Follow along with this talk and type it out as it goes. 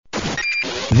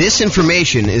This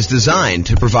information is designed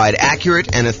to provide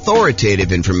accurate and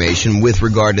authoritative information with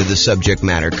regard to the subject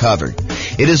matter covered.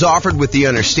 It is offered with the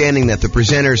understanding that the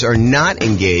presenters are not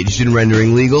engaged in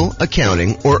rendering legal,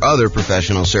 accounting, or other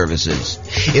professional services.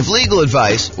 If legal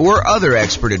advice or other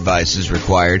expert advice is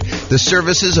required, the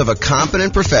services of a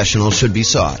competent professional should be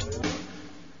sought.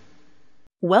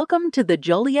 Welcome to the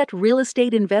Joliet Real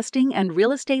Estate Investing and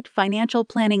Real Estate Financial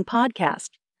Planning Podcast.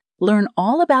 Learn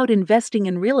all about investing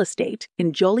in real estate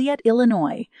in Joliet,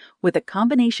 Illinois, with a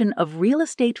combination of real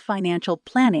estate financial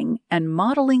planning and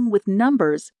modeling with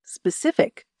numbers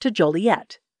specific to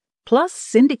Joliet, plus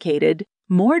syndicated,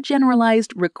 more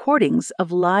generalized recordings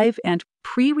of live and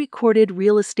pre-recorded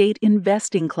real estate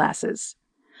investing classes.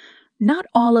 Not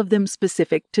all of them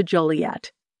specific to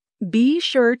Joliet. Be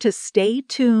sure to stay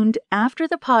tuned after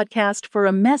the podcast for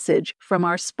a message from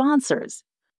our sponsors.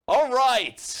 All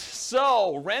right,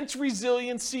 so rent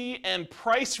resiliency and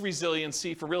price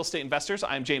resiliency for real estate investors.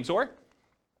 I'm James Orr.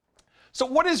 So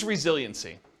what is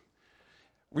resiliency?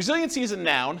 Resiliency is a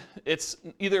noun. It's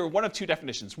either one of two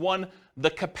definitions. One, the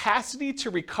capacity to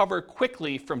recover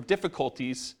quickly from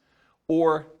difficulties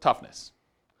or toughness.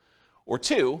 Or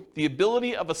two, the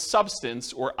ability of a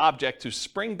substance or object to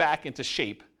spring back into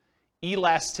shape,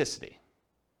 elasticity.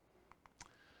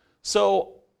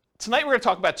 So tonight we're going to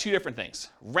talk about two different things,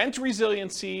 rent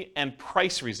resiliency and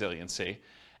price resiliency,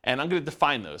 and I'm going to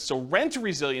define those. So rent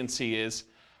resiliency is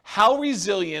how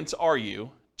resilient are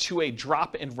you to a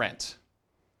drop in rent?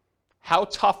 How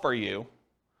tough are you?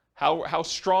 How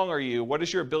strong are you? What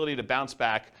is your ability to bounce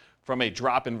back from a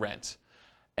drop in rent?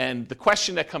 And the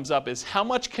question that comes up is how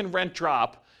much can rent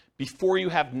drop before you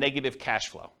have negative cash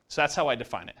flow? So that's how I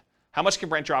define it. How much can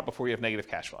rent drop before you have negative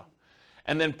cash flow?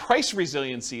 And then price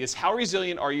resiliency is how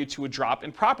resilient are you to a drop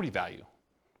in property value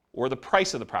or the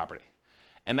price of the property?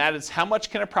 And that is how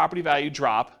much can a property value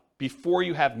drop before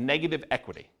you have negative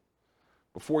equity,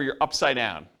 before you're upside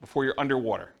down, before you're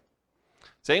underwater.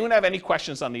 Does anyone have any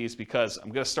questions on these? Because I'm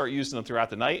going to start using them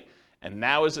throughout the night. And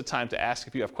now is the time to ask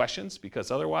if you have questions, because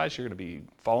otherwise you're going to be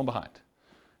falling behind.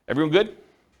 Everyone good?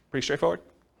 Pretty straightforward?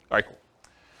 All right, cool.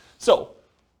 So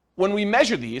when we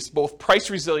measure these, both price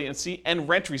resiliency and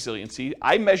rent resiliency,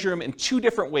 I measure them in two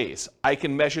different ways. I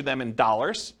can measure them in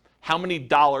dollars. How many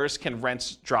dollars can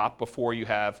rents drop before you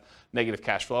have negative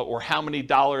cash flow? Or how many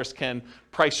dollars can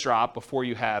price drop before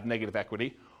you have negative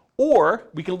equity? Or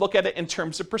we can look at it in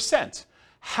terms of percent.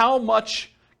 How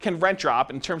much can rent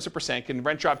drop in terms of percent? Can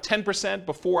rent drop 10%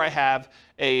 before I have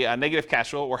a negative cash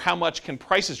flow? Or how much can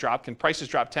prices drop? Can prices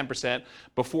drop 10%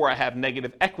 before I have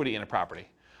negative equity in a property?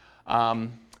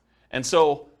 And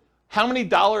so how many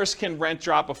dollars can rent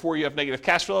drop before you have negative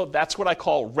cash flow? That's what I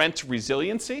call rent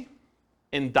resiliency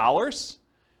in dollars.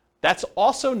 That's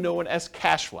also known as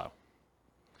cash flow.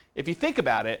 If you think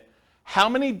about it, how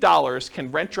many dollars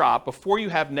can rent drop before you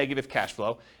have negative cash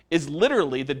flow is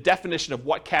literally the definition of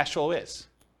what cash flow is,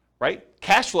 right?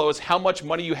 Cash flow is how much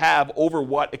money you have over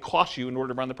what it costs you in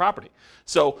order to run the property.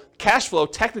 So cash flow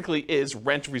technically is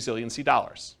rent resiliency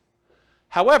dollars.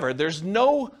 However, there's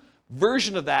no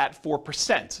version of that for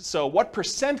percent. So what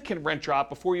percent can rent drop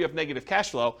before you have negative cash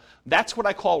flow? That's what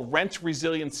I call rent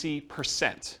resiliency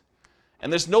percent.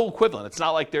 And there's no equivalent. It's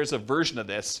not like there's a version of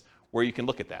this where you can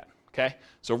look at that, okay?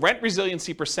 So rent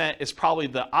resiliency percent is probably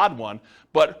the odd one,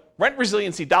 but rent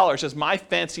resiliency dollars is my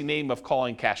fancy name of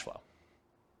calling cash flow.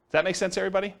 Does that make sense,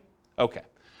 everybody? Okay.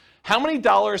 How many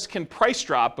dollars can price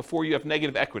drop before you have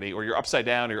negative equity or you're upside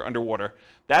down or you're underwater?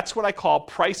 That's what I call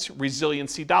price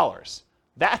resiliency dollars.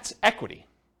 That's equity,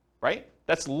 right?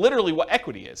 That's literally what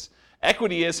equity is.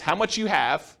 Equity is how much you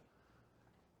have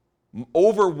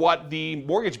over what the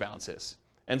mortgage balance is.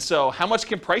 And so how much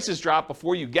can prices drop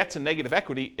before you get to negative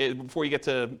equity, before you get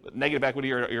to negative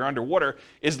equity or you're underwater,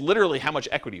 is literally how much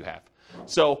equity you have.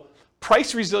 So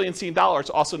price resiliency in dollars,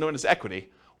 also known as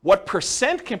equity. What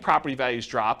percent can property values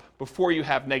drop before you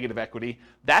have negative equity?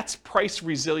 That's price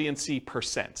resiliency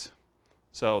percent.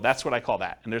 So that's what I call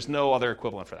that. And there's no other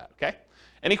equivalent for that, okay?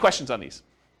 Any questions on these?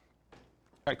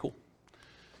 All right, cool.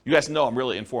 You guys know I'm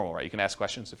really informal, right? You can ask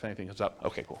questions if anything comes up.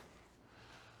 Okay, cool.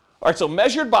 All right, so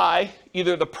measured by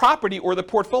either the property or the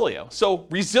portfolio. So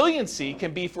resiliency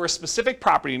can be for a specific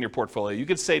property in your portfolio. You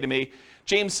could say to me,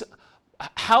 James,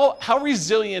 how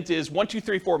resilient is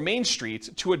 1234 Main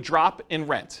Street to a drop in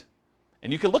rent?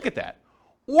 And you can look at that.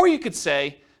 Or you could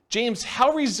say, James,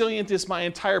 how resilient is my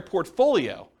entire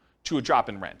portfolio to a drop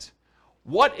in rent?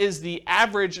 What is the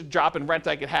average drop in rent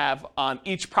I could have on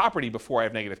each property before I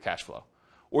have negative cash flow?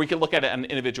 Or you can look at it on an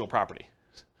individual property.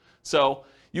 So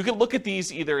you can look at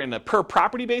these either in a per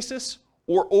property basis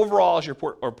or overall as your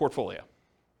portfolio.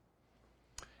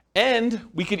 And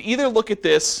we could either look at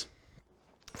this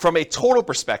from a total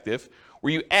perspective,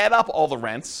 where you add up all the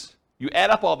rents, you add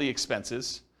up all the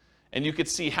expenses, and you could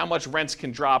see how much rents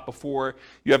can drop before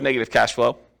you have negative cash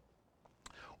flow.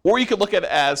 Or you could look at it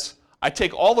as, I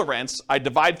take all the rents, I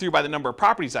divide through by the number of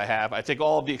properties I have, I take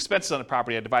all of the expenses on the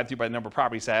property, I divide through by the number of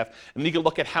properties I have, and then you can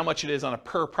look at how much it is on a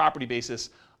per property basis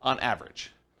on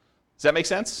average. Does that make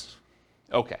sense?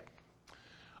 Okay.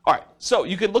 All right, so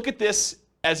you could look at this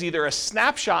as either a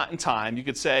snapshot in time. You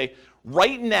could say,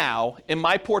 right now in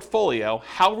my portfolio,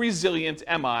 how resilient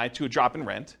am I to a drop in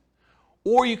rent?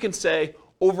 Or you can say,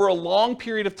 over a long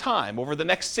period of time, over the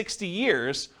next 60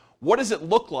 years, what does it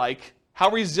look like? How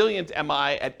resilient am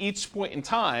I at each point in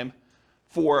time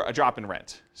for a drop in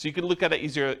rent? So you can look at it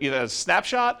either as a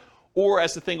snapshot or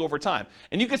as the thing over time.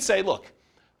 And you could say, look,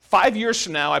 5 years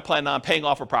from now, I plan on paying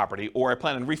off a property, or I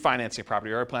plan on refinancing a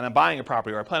property, or I plan on buying a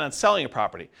property, or I plan on selling a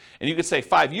property. And you could say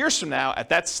 5 years from now, at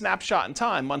that snapshot in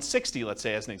time, month 60, let's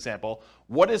say as an example,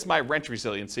 what is my rent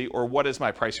resiliency, or what is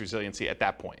my price resiliency at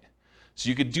that point? So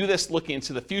you could do this looking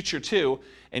into the future too,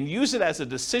 and use it as a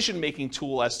decision-making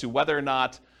tool as to whether or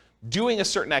not doing a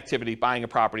certain activity, buying a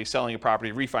property, selling a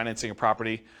property, refinancing a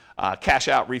property, cash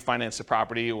out, refinance a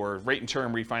property, or rate and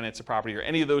term refinance a property, or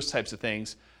any of those types of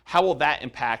things, how will that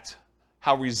impact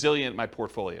how resilient my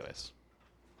portfolio is?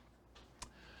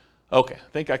 Okay, I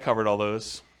think I covered all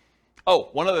those. Oh,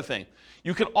 one other thing.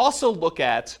 You can also look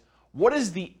at what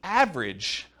is the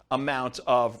average amount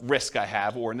of risk I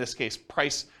have, or in this case,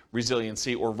 price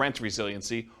resiliency or rent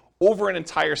resiliency, over an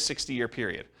entire 60-year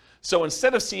period. So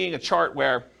instead of seeing a chart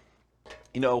where,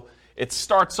 it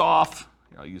starts off,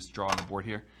 I'll use draw on the board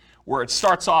here, where it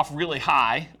starts off really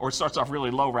high, or it starts off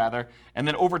really low rather, and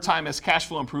then over time as cash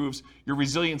flow improves, your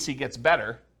resiliency gets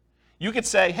better. You could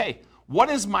say, hey, what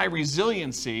is my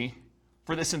resiliency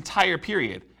for this entire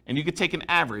period? And you could take an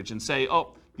average and say,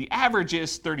 oh, the average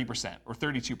is 30% or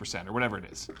 32% or whatever it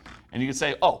is. And you could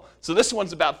say, oh, so this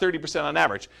one's about 30% on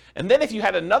average. And then if you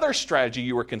had another strategy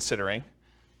you were considering,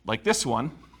 like this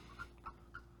one,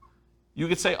 you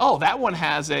could say, oh, that one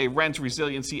has a rent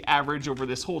resiliency average over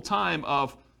this whole time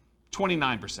of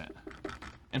 29%.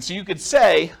 And so you could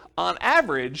say, on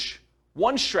average,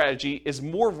 one strategy is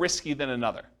more risky than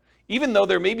another, even though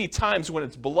there may be times when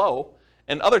it's below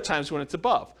and other times when it's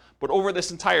above. But over this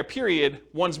entire period,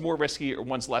 one's more risky or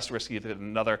one's less risky than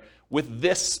another with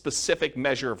this specific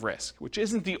measure of risk, which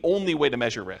isn't the only way to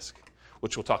measure risk,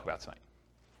 which we'll talk about tonight.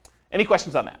 Any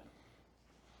questions on that?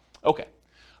 Okay.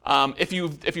 If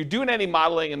you're doing any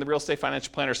modeling in the Real Estate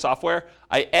Financial Planner software,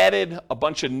 I added a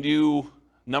bunch of new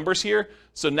numbers here.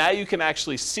 So now you can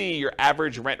actually see your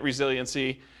average rent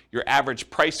resiliency, your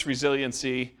average price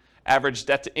resiliency, average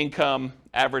debt to income,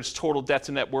 average total debt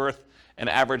to net worth, and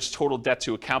average total debt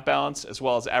to account balance, as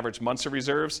well as average months of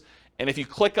reserves. And if you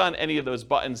click on any of those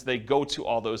buttons, they go to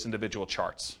all those individual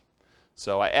charts.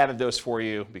 So I added those for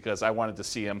you because I wanted to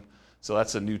see them. So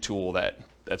that's a new tool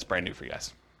that's brand new for you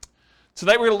guys.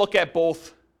 Tonight we're going to look at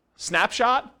both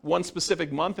snapshot, one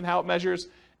specific month and how it measures,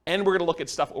 and we're going to look at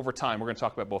stuff over time. We're going to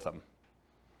talk about both of them.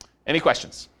 Any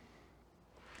questions?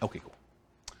 Okay, cool.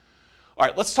 All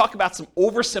right, let's talk about some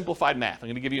oversimplified math. I'm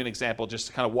going to give you an example just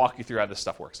to kind of walk you through how this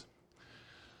stuff works.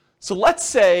 So let's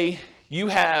say you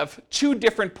have two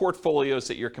different portfolios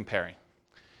that you're comparing.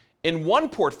 In one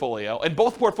portfolio, in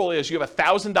both portfolios, you have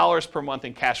 $1,000 per month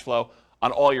in cash flow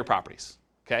on all your properties,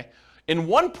 okay? In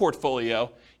one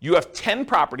portfolio, you have 10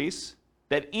 properties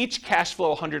that each cash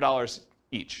flow $100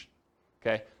 each,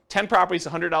 okay? 10 properties,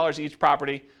 $100 each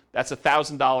property, that's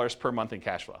 $1,000 per month in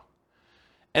cash flow.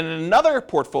 And in another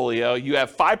portfolio, you have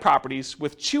 5 properties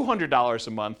with $200 a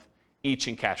month each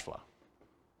in cash flow.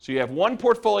 So you have one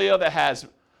portfolio that has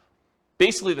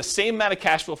basically the same amount of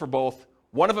cash flow for both.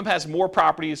 One of them has more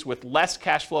properties with less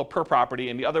cash flow per property,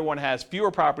 and the other one has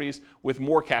fewer properties with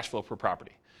more cash flow per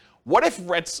property. What if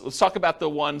rents, let's talk about the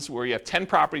ones where you have 10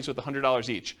 properties with $100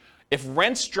 each. If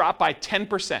rents drop by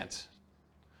 10%,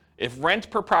 if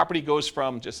rent per property goes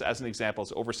from, just as an example,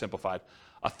 it's oversimplified,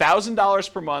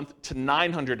 $1,000 per month to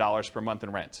 $900 per month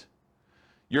in rent,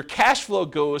 your cash flow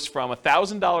goes from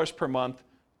 $1,000 per month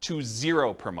to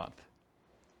 $0 per month.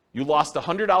 You lost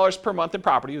 $100 per month in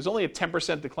property. It was only a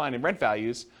 10% decline in rent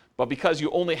values, but because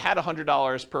you only had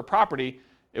 $100 per property,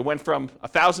 it went from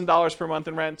 $1,000 per month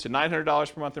in rent to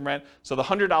 $900 per month in rent. So the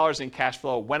 $100 in cash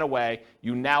flow went away.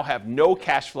 You now have no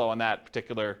cash flow on that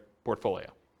particular portfolio.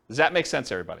 Does that make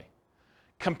sense, everybody?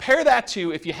 Compare that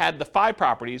to if you had the 5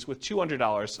 properties with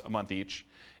 $200 a month each.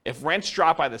 If rents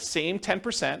drop by the same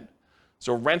 10%,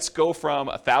 so rents go from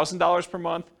 $1,000 per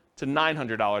month to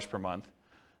 $900 per month,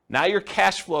 now your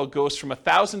cash flow goes from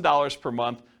 $1,000 per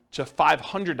month to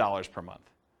 $500 per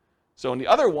month. So in the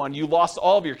other one, you lost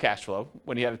all of your cash flow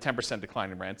when you had a 10% decline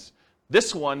in rents.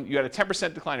 This one, you had a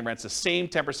 10% decline in rents, the same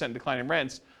 10% decline in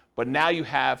rents, but now you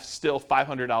have still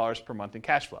 $500 per month in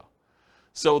cash flow.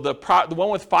 So the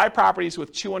one with 5 properties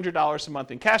with $200 a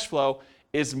month in cash flow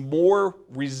is more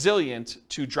resilient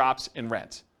to drops in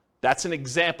rent. That's an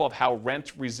example of how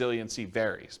rent resiliency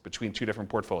varies between 2 different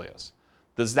portfolios.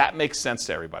 Does that make sense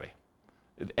to everybody?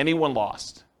 Did anyone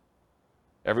lost?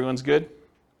 Everyone's good?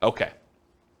 Okay.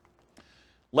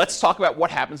 Let's talk about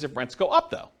what happens if rents go up,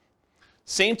 though.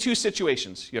 Same 2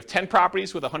 situations. You have 10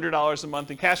 properties with $100 a month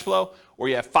in cash flow, or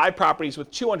you have 5 properties with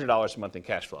 $200 a month in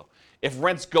cash flow. If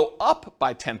rents go up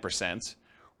by 10%,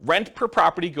 rent per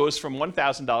property goes from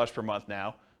 $1,000 per month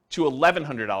now to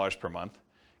 $1,100 per month.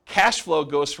 Cash flow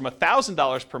goes from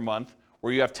 $1,000 per month,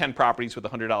 where you have 10 properties with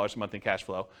 $100 a month in cash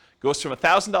flow, goes from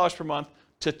 $1,000 per month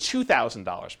to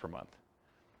 $2,000 per month.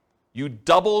 You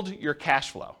doubled your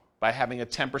cash flow by having a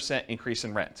 10% increase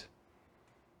in rent.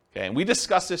 Okay, and we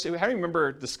discussed this, I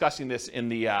remember discussing this in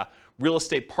the real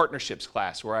estate partnerships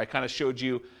class, where I kind of showed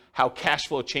you how cash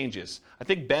flow changes. I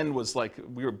think Ben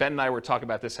and I were talking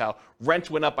about this, how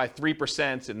rent went up by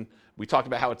 3%, and we talked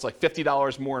about how it's like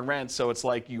 $50 more in rent, so it's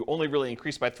like you only really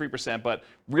increased by 3%, but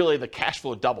really the cash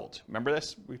flow doubled. Remember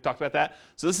this? We talked about that?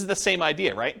 So this is the same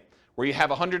idea, right? Where you have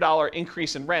a $100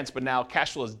 increase in rents, but now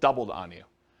cash flow is doubled on you.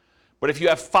 But if you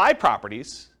have 5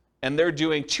 properties, and they're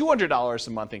doing $200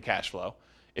 a month in cash flow,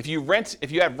 if you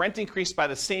have rent increased by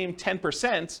the same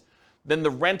 10%, then the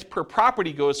rent per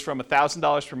property goes from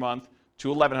 $1,000 per month to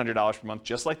 $1,100 per month,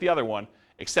 just like the other one,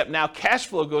 except now cash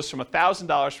flow goes from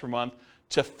 $1,000 per month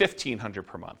to $1,500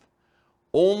 per month.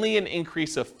 Only an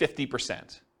increase of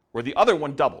 50%, where the other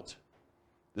one doubled.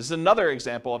 This is another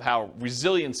example of how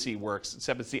resiliency works,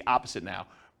 except it's the opposite now.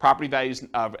 Property values,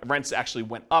 rents actually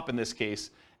went up in this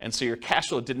case, and so your cash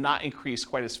flow did not increase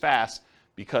quite as fast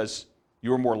because you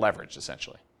were more leveraged,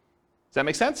 essentially. Does that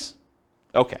make sense?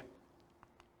 Okay.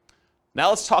 Now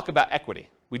let's talk about equity.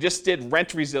 We just did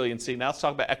rent resiliency. Now let's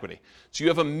talk about equity. So you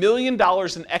have $1 million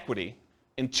in equity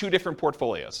in 2 different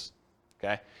portfolios.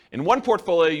 Okay? In one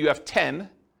portfolio, you have 10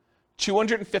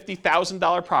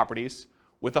 $250,000 properties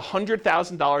with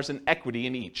 $100,000 in equity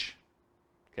in each.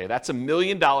 Okay, that's $1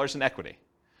 million in equity.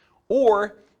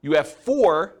 Or you have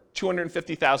 4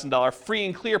 $250,000 free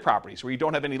and clear properties where you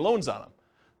don't have any loans on them.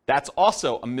 That's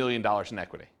also $1 million in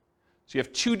equity. So you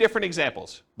have 2 different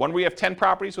examples. One where you have 10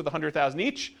 properties with $100,000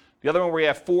 each. The other one where you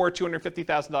have 4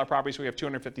 $250,000 properties where you have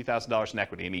 $250,000 in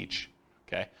equity in each.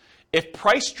 Okay? If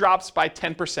price drops by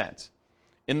 10%,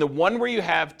 in the one where you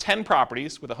have 10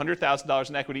 properties with $100,000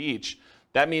 in equity each,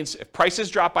 that means if prices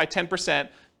drop by 10%,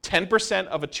 10%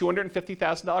 of a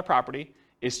 $250,000 property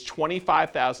is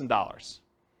 $25,000.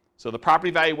 So the property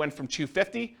value went from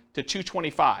 $250,000 to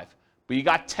 $225,000, but you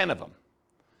got 10 of them.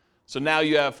 So now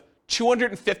you have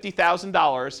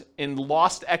 $250,000 in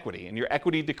lost equity, and your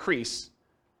equity decreased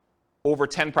over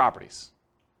 10 properties.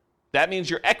 That means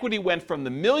your equity went from the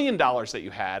 $1 million that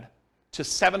you had to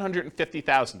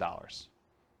 $750,000.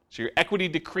 So your equity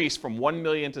decreased from $1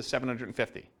 million to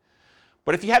 $750,000.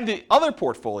 But if you had the other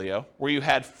portfolio where you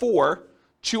had 4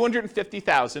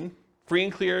 $250,000 free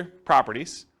and clear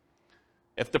properties,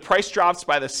 if the price drops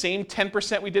by the same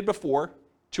 10% we did before,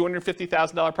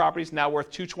 $250,000 properties now worth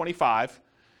 $225,000,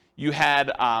 you had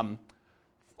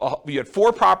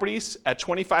 4 properties at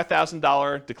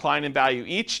 $25,000 decline in value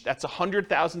each. That's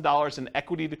 $100,000 in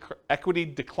equity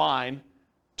decline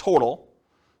total.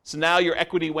 So now your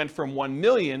equity went from $1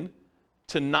 million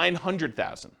to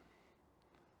 $900,000.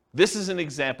 This is an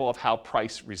example of how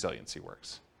price resiliency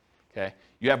works. Okay?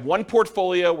 You have one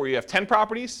portfolio where you have 10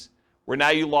 properties, where now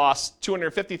you lost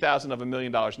 $250,000 of $1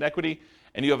 million in equity,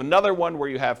 and you have another one where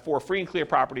you have 4 free and clear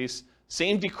properties,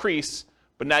 same decrease,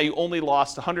 but now you only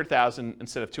lost $100,000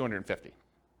 instead of $250,000. Does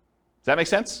that make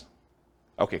sense?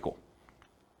 Okay, cool.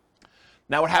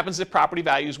 Now what happens if property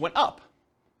values went up?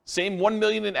 Same $1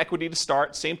 million in equity to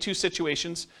start, same 2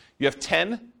 situations. You have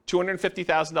 10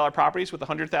 $250,000 properties with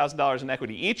 $100,000 in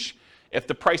equity each. If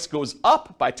the price goes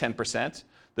up by 10%,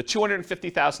 the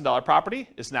 $250,000 property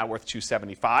is now worth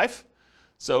 $275,000.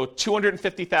 So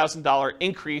 $250,000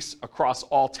 increase across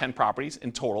all 10 properties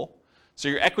in total. So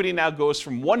your equity now goes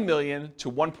from $1 million to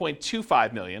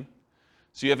 $1.25 million.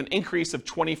 So you have an increase of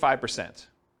 25%.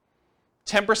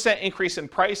 10% increase in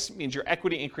price means your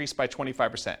equity increased by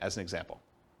 25%, as an example.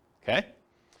 Okay?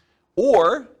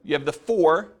 Or you have the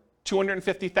 4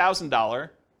 $250,000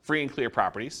 free and clear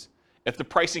properties. If the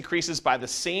price increases by the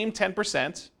same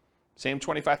 10%, same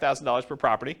 $25,000 per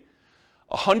property,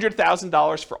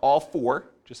 $100,000 for all 4,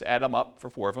 just add them up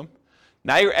for 4 of them.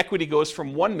 Now your equity goes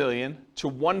from $1 million to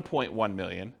 $1.1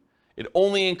 million, It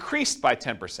only increased by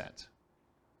 10%.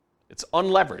 It's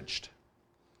unleveraged.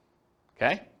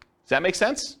 Okay? Does that make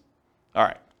sense? All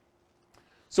right.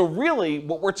 So really,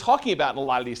 what we're talking about in a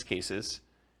lot of these cases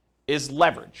is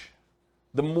leverage.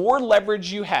 The more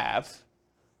leverage you have,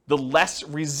 the less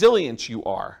resilient you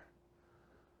are.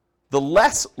 The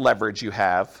less leverage you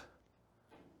have,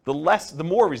 the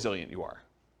more resilient you are.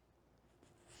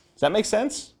 Does that make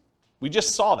sense? We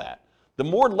just saw that. The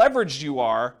more leveraged you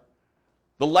are,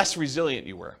 the less resilient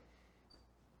you were.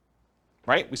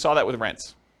 Right? We saw that with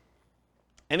rents.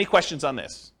 Any questions on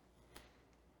this?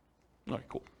 All right,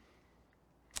 cool.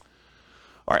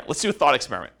 All right, let's do a thought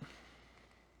experiment.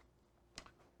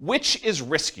 Which is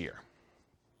riskier?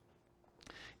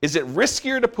 Is it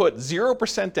riskier to put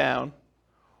 0% down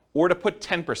or to put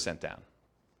 10% down?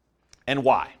 And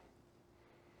why?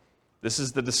 This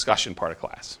is the discussion part of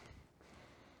class.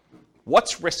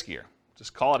 What's riskier?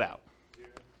 Just call it out.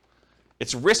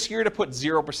 It's riskier to put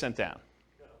 0% down.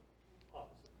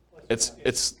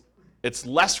 It's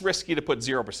less risky to put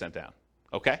 0% down.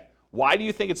 Okay? Why do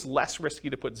you think it's less risky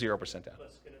to put 0% down?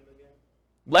 Less skin in the game.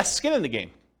 Less skin in the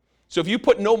game. So if you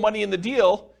put no money in the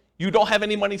deal, you don't have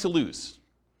any money to lose.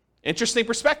 Interesting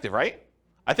perspective, right?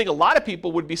 I think a lot of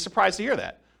people would be surprised to hear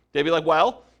that. They'd be like,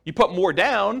 well, you put more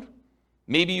down,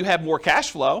 maybe you have more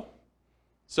cash flow,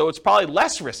 so it's probably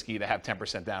less risky to have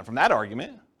 10% down from that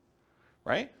argument,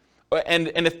 right? And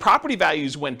if property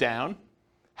values went down,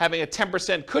 having a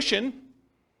 10% cushion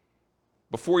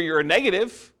before you're a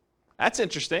negative, that's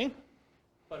interesting.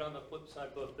 But on the flip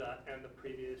side, both that and the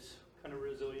previous kind of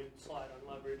resilient slide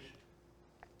on leverage,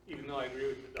 even though I agree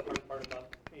with you, the hard part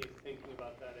about me thinking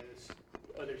about that is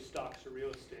other stocks or real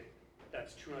estate,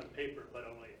 that's true on paper, but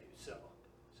only if you sell.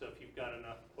 So if you've got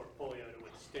enough portfolio to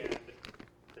withstand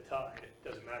the tide, it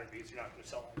doesn't matter because you're not going to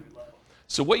sell at every level.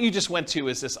 So what you just went to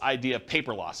is this idea of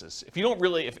paper losses.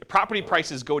 If property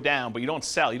prices go down but you don't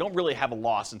sell, you don't really have a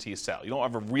loss until you sell. You don't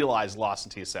have a realized loss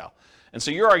until you sell. And so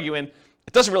you're arguing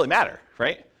it doesn't really matter,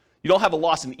 right? You don't have a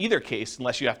loss in either case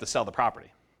unless you have to sell the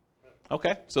property.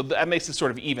 Okay, so that makes it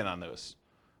sort of even on those.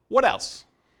 What else?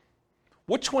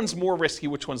 Which one's more risky,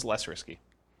 which one's less risky?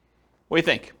 What do you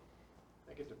think?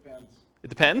 I think it depends. It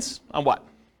depends on what?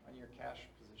 On your cash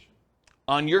position.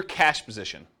 On your cash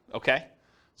position, okay?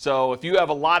 So if you have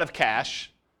a lot of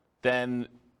cash, then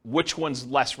which one's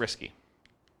less risky?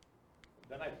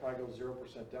 Then I'd probably go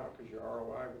 0% down because your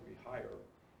ROI would be higher.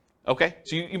 Okay,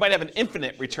 so you might have an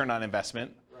infinite return on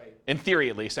investment. Right. In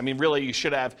theory, at least. I mean, really, you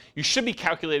should be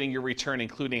calculating your return,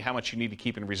 including how much you need to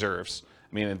keep in reserves.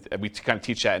 I mean, we kind of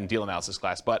teach that in deal analysis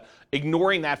class. But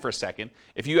ignoring that for a second,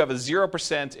 if you have a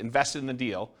 0% invested in the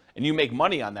deal and you make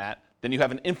money on that, then you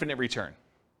have an infinite return,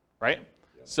 right?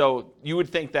 Yeah. So you would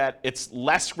think that it's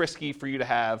less risky for you to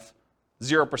have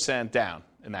 0% down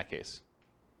in that case.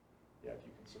 Yeah, if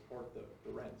you can support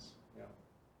the rents. Yeah.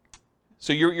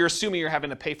 So you're assuming you're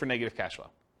having to pay for negative cash flow.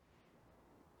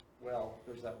 Well,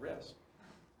 there's that risk.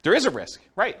 There is a risk,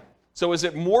 right? So is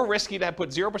it more risky to put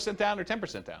 0% down or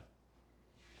 10% down?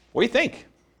 What do you think?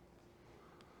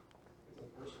 It's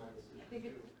a personal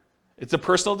decision. It's a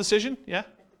personal decision, yeah?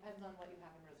 It depends on what you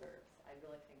have in reserves. I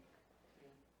really think.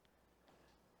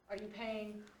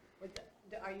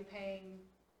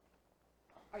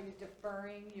 Are you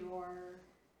deferring your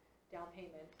down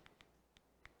payment,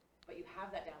 but you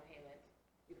have that down payment,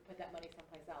 you can put that money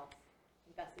someplace else,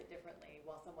 invest it differently,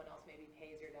 while someone else maybe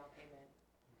pays your down payment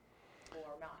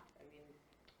or not. I mean,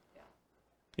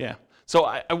 yeah. Yeah. So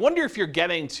I wonder if you're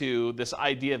getting to this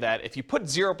idea that if you put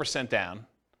 0% down,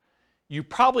 you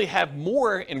probably have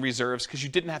more in reserves because you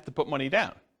didn't have to put money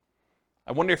down.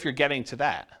 I wonder if you're getting to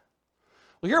that.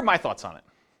 Well, here are my thoughts on it.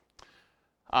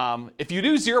 If you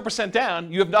do 0%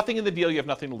 down, you have nothing in the deal, you have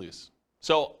nothing to lose.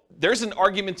 So there's an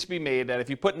argument to be made that if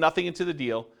you put nothing into the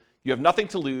deal, you have nothing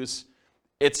to lose.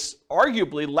 It's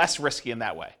arguably less risky in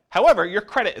that way. However, your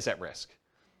credit is at risk.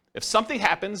 If something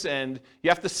happens and you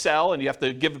have to sell and you have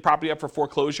to give the property up for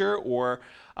foreclosure, or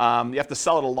you have to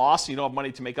sell at a loss and you don't have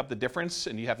money to make up the difference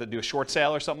and you have to do a short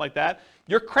sale or something like that,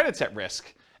 your credit's at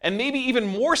risk. And maybe even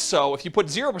more so if you put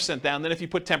 0% down than if you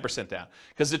put 10% down.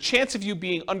 Because the chance of you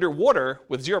being underwater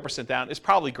with 0% down is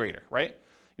probably greater, right?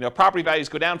 You know, property values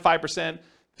go down 5%.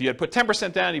 If you had put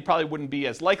 10% down, you probably wouldn't be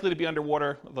as likely to be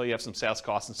underwater, although you have some sales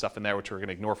costs and stuff in there, which we're going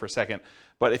to ignore for a second.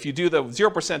 But if you do the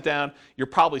 0% down, you're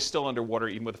probably still underwater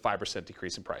even with a 5%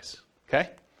 decrease in price,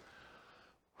 okay?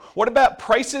 What about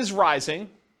prices rising?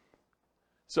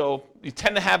 So you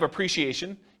tend to have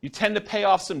appreciation. You tend to pay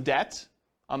off some debt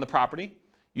on the property.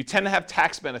 You tend to have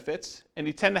tax benefits, and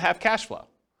you tend to have cash flow.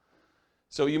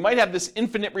 So you might have this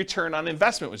infinite return on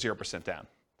investment with 0% down.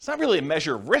 It's not really a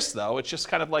measure of risk, though. It's just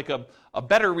kind of like a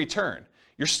better return.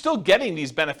 You're still getting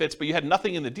these benefits, but you had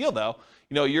nothing in the deal, though.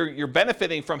 You're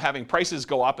benefiting from having prices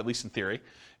go up, at least in theory,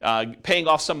 paying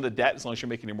off some of the debt as long as you're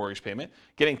making your mortgage payment,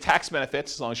 getting tax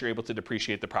benefits as long as you're able to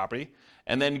depreciate the property,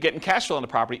 and then getting cash flow on the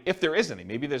property if there is any.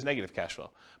 Maybe there's negative cash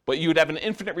flow. But you would have an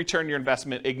infinite return on your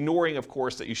investment, ignoring, of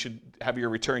course, that you should have your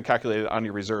return calculated on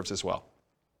your reserves as well.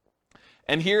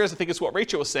 And here's, I think it's what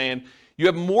Rachel was saying, you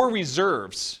have more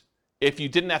reserves if you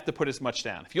didn't have to put as much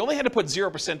down. If you only had to put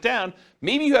 0% down,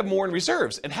 maybe you have more in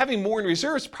reserves. And having more in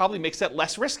reserves probably makes that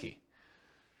less risky.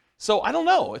 So I don't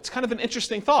know. It's kind of an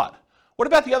interesting thought. What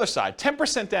about the other side?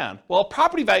 10% down. Well,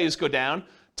 property values go down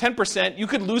 10%. You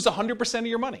could lose 100% of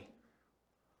your money.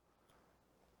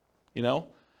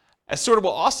 As sort of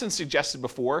what Austin suggested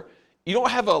before, you don't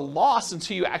have a loss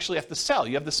until you actually have to sell.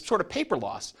 You have this sort of paper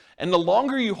loss. And the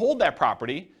longer you hold that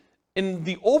property, in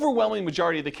the overwhelming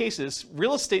majority of the cases,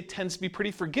 real estate tends to be pretty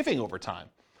forgiving over time.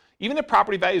 Even if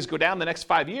property values go down the next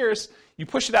 5 years, you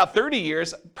push it out 30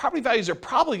 years, property values are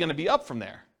probably going to be up from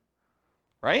there,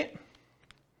 right?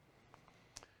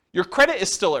 Your credit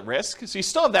is still at risk, so you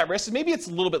still have that risk. Maybe it's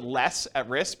a little bit less at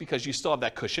risk because you still have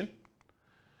that cushion.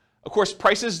 Of course,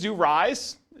 prices do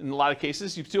rise. In a lot of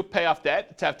cases, you still pay off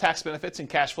debt to have tax benefits and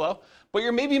cash flow, but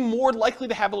you're maybe more likely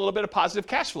to have a little bit of positive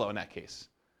cash flow in that case.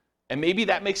 And maybe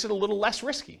that makes it a little less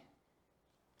risky.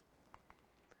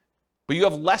 But you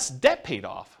have less debt paid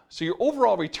off. So your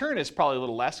overall return is probably a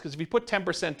little less because if you put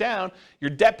 10% down, your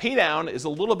debt pay down is a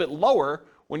little bit lower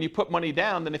when you put money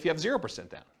down than if you have 0%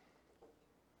 down.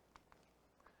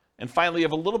 And finally, you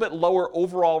have a little bit lower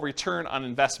overall return on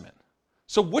investment.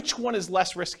 So which one is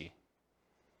less risky?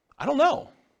 I don't know.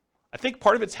 I think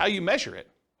part of it's how you measure it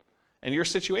and your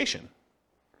situation.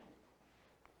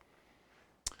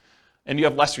 And you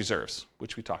have less reserves,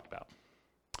 which we talked about.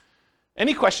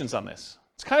 Any questions on this?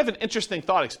 It's kind of an interesting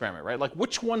thought experiment, right? Like,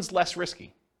 which one's less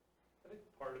risky? I think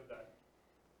part of that,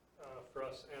 for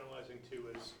us analyzing too,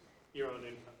 is your own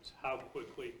incomes. How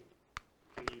quickly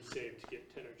can you save to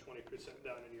get 10 or 20%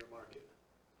 down in your market?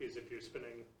 Because if you're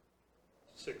spending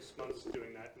 6 months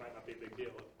doing that, it might not be a big deal.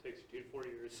 If it takes you 2 to 4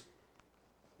 years,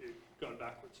 you're going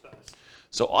backwards fast.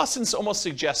 So Austin's almost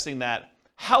suggesting that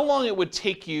how long it would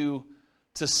take you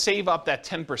to save up that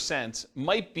 10%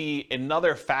 might be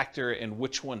another factor in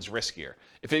which one's riskier.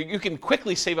 If you can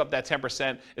quickly save up that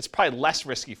 10%, it's probably less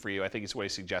risky for you, I think is what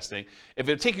he's suggesting. If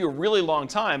it would take you a really long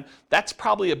time, that's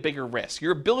probably a bigger risk.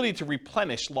 Your ability to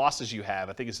replenish losses you have,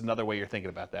 I think is another way you're thinking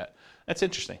about that. That's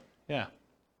interesting, yeah.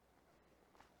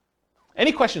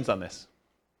 Any questions on this?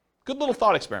 Good little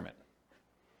thought experiment.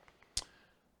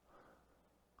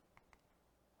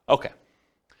 Okay.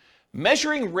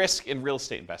 Measuring risk in real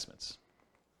estate investments,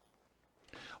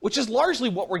 which is largely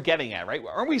what we're getting at, right?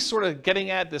 Aren't we sort of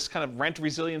getting at this kind of rent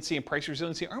resiliency and price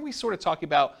resiliency? Aren't we sort of talking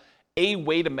about a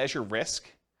way to measure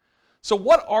risk? So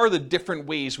what are the different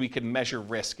ways we can measure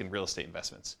risk in real estate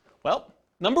investments? Well,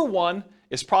 number one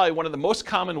is probably one of the most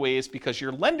common ways because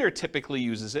your lender typically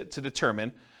uses it to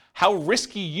determine how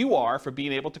risky you are for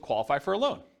being able to qualify for a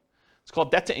loan. It's called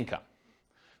debt to income.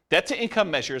 Debt to income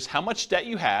measures how much debt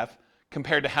you have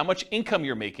compared to how much income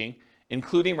you're making,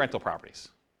 including rental properties.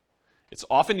 It's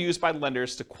often used by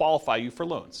lenders to qualify you for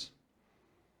loans.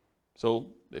 So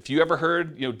if you ever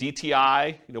heard,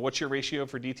 DTI, what's your ratio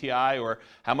for DTI or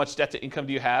how much debt to income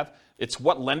do you have? It's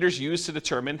what lenders use to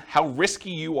determine how risky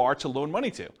you are to loan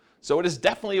money to. So it is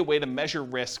definitely a way to measure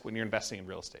risk when you're investing in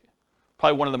real estate.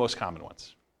 Probably one of the most common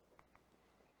ones.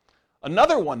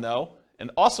 Another one though,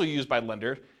 and also used by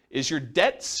lender, is your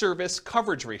debt service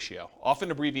coverage ratio,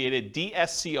 often abbreviated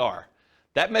DSCR.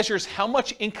 That measures how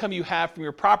much income you have from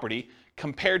your property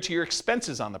compared to your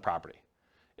expenses on the property.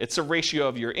 It's a ratio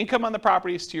of your income on the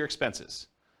properties to your expenses.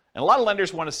 And a lot of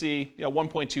lenders want to see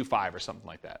 1.25 or something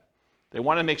like that. They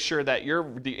want to make sure that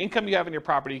the income you have in your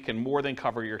property can more than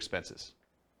cover your expenses.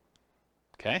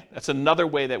 Okay? That's another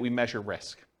way that we measure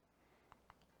risk.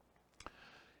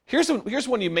 Here's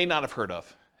one you may not have heard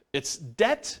of. It's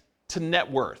debt to net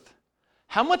worth.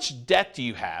 How much debt do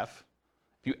you have?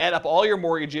 If you add up all your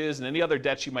mortgages and any other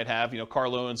debts you might have, car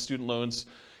loans, student loans,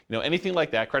 anything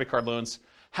like that, credit card loans,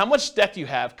 how much debt do you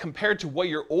have compared to what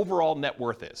your overall net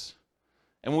worth is?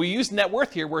 And when we use net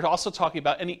worth here, we're also talking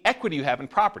about any equity you have in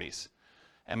properties.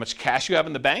 How much cash you have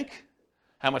in the bank,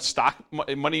 how much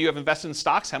money you have invested in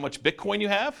stocks, how much Bitcoin you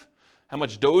have, how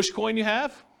much Dogecoin you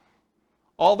have,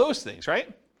 all those things,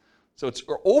 right? So it's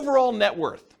your overall net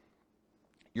worth,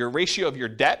 your ratio of your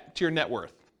debt to your net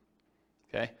worth,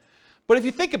 okay? But if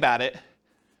you think about it,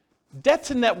 debt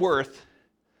to net worth,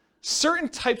 certain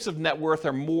types of net worth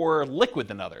are more liquid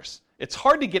than others. It's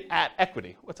hard to get at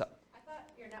equity. What's up? I thought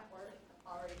your net worth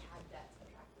already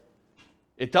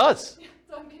It does.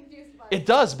 So I'm confused by It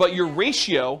does, but your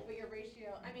ratio, But your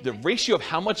ratio, I mean. the ratio of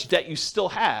how much debt you still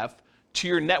have to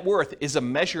your net worth is a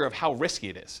measure of how risky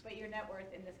it is. But your net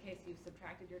worth, in this case, you've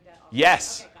subtracted your debt off.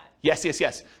 Yes. Okay, got it.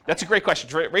 Yes. That's a great question.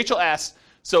 Rachel asked,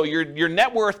 so your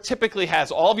net worth typically has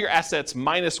all of your assets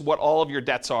minus what all of your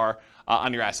debts are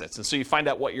on your assets. And so you find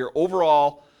out what your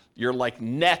overall, your like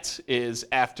net is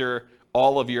after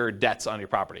all of your debts on your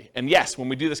property. And yes, when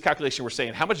we do this calculation, we're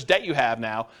saying how much debt you have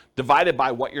now divided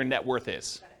by what your net worth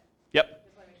is. Got it. Yep.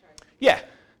 Just want to make sure I understand. Yeah.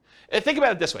 And think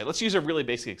about it this way. Let's use a really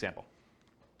basic example.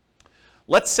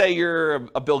 Let's say you're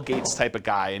a Bill Gates type of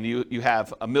guy and you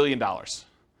have $1 million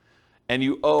and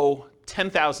you owe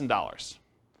 $10,000.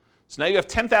 So now you have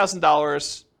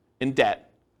 $10,000 in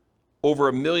debt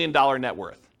over $1 million net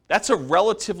worth. That's a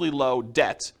relatively low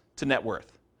debt to net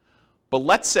worth. But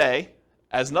let's say,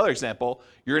 as another example,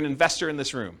 you're an investor in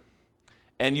this room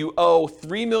and you owe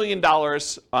 $3 million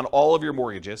on all of your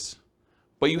mortgages,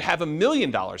 but you have $1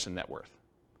 million in net worth.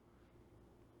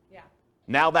 Yeah.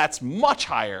 Now that's much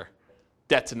higher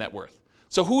debt to net worth.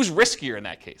 So who's riskier in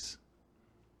that case?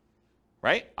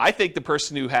 Right? I think the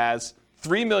person who has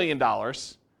 $3 million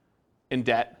in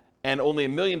debt and only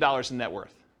 $1 million in net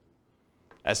worth,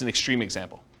 as an extreme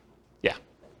example. Yeah.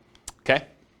 Okay?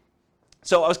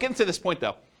 So I was getting to this point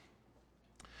though.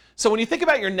 So when you think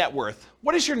about your net worth,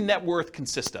 what does your net worth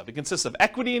consist of? It consists of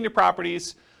equity in your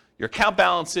properties, your account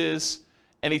balances,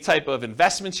 any type of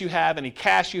investments you have, any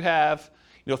cash you have,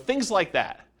 things like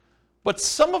that. But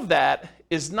some of that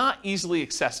is not easily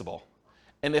accessible.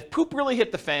 And if poop really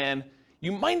hit the fan,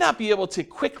 you might not be able to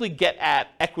quickly get at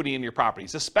equity in your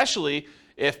properties, especially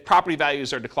if property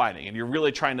values are declining and you're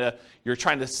really trying to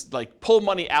like pull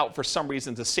money out for some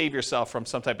reason to save yourself from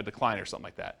some type of decline or something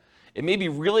like that. It may be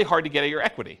really hard to get at your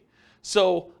equity.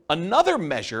 So another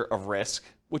measure of risk,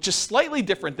 which is slightly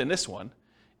different than this one,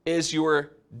 is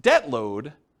your debt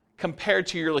load compared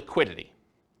to your liquidity.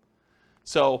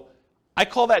 So I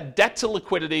call that debt to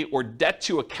liquidity or debt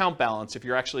to account balance if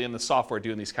you're actually in the software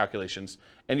doing these calculations.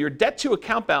 And your debt to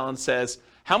account balance says,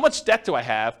 how much debt do I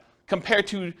have compared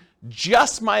to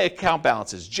just my account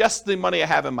balances, just the money I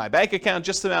have in my bank account,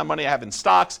 just the amount of money I have in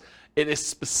stocks. It is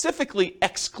specifically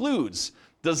excludes,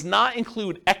 does not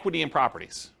include equity in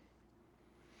properties.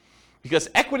 Because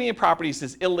equity in properties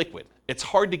is illiquid. It's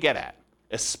hard to get at,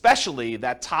 especially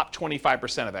that top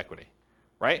 25% of equity,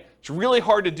 right? It's really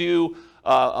hard to do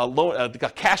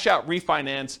a cash out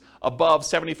refinance above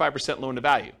 75% loan to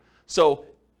value. So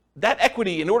that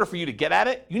equity, in order for you to get at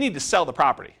it, you need to sell the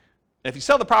property. And if you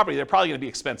sell the property, they're probably going to be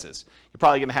expenses. You're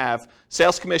probably going to have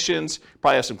sales commissions, you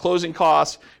probably have some closing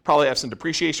costs, you probably have some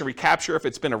depreciation recapture if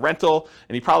it's been a rental,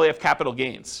 and you probably have capital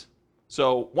gains.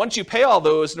 So once you pay all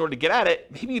those in order to get at it,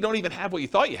 maybe you don't even have what you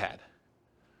thought you had.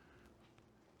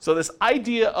 So this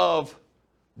idea of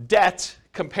debt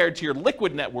compared to your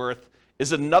liquid net worth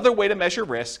is another way to measure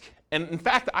risk. And in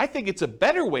fact, I think it's a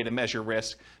better way to measure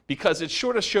risk because it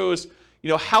sort of shows,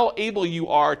 how able you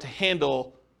are to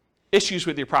handle issues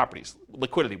with your properties,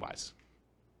 liquidity-wise.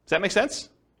 Does that make sense?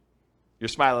 You're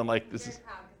smiling like this is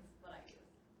Proud 'cause it's what I use.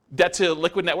 debt to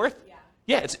liquid net worth? Yeah.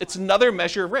 Yeah, it's another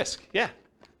measure of risk. Yeah.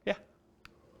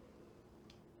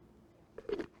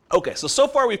 Okay, so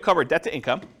far we've covered debt to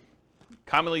income,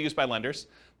 commonly used by lenders,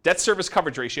 debt service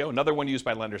coverage ratio, another one used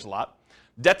by lenders a lot,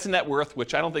 debt to net worth,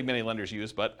 which I don't think many lenders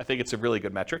use, but I think it's a really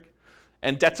good metric,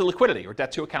 and debt to liquidity or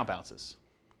debt to account balances.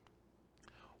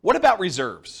 What about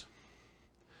reserves?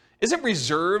 Isn't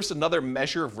reserves another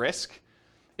measure of risk?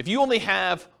 If you only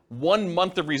have 1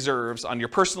 month of reserves on your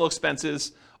personal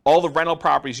expenses, all the rental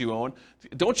properties you own,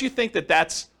 don't you think that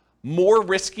that's more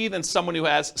risky than someone who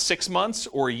has 6 months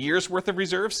or a year's worth of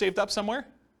reserves saved up somewhere?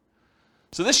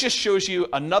 So this just shows you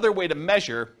another way to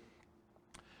measure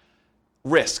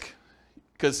risk.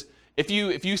 Because if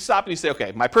you stop and you say,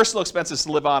 okay, my personal expenses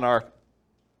to live on are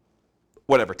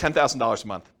whatever, $10,000 a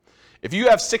month. If you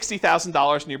have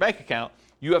 $60,000 in your bank account,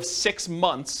 you have 6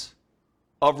 months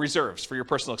of reserves for your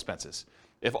personal expenses.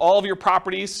 If all of your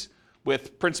properties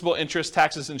with principal, interest,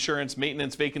 taxes, insurance,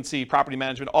 maintenance, vacancy, property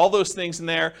management, all those things in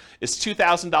there is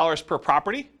 $2,000 per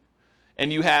property.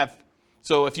 And you have,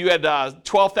 so if you had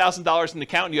 $12,000 in the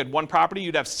account and you had 1 property,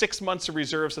 you'd have 6 months of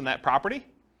reserves in that property.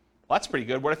 Well, that's pretty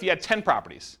good. What if you had 10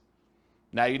 properties?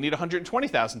 Now you need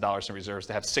 $120,000 in reserves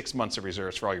to have 6 months of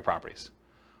reserves for all your properties.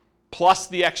 Plus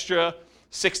the extra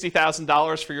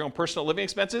 $60,000 for your own personal living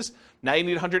expenses. Now you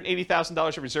need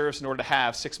 $180,000 of reserves in order to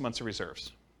have 6 months of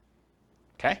reserves.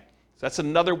 Okay? So that's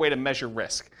another way to measure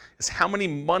risk, is how many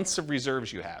months of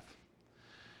reserves you have.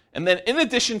 And then in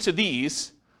addition to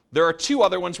these, there are 2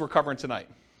 other ones we're covering tonight.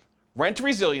 Rent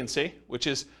resiliency, which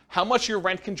is how much your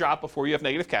rent can drop before you have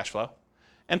negative cash flow,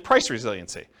 and price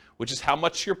resiliency, which is how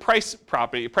much your price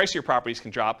of your properties can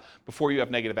drop before you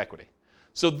have negative equity.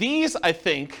 So these, I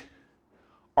think,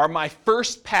 are my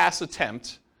first pass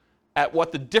attempt at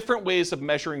what the different ways of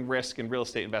measuring risk in real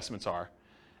estate investments are.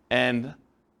 And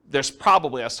there's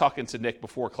probably, I was talking to Nick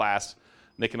before class,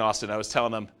 Nick and Austin, I was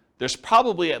telling them, there's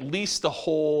probably at least a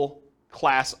whole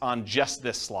class on just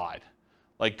this slide,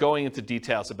 like going into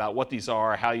details about what these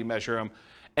are, how you measure them.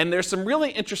 And there's some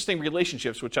really interesting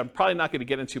relationships, which I'm probably not going to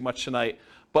get into much tonight,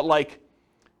 but like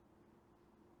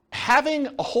having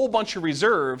a whole bunch of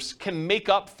reserves can make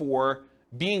up for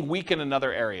being weak in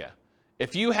another area.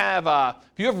 If you have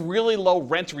really low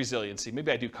rent resiliency,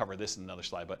 maybe I do cover this in another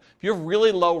slide, but if you have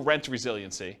really low rent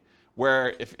resiliency,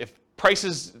 where if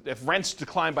rents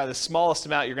decline by the smallest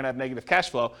amount, you're going to have negative cash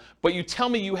flow, but you tell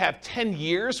me you have 10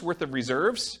 years worth of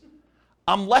reserves,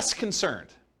 I'm less concerned,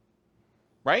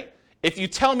 right? If you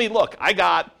tell me, look, I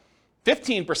got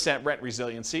 15% rent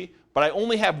resiliency, but I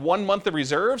only have 1 month of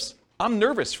reserves, I'm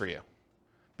nervous for you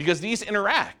because these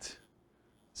interact.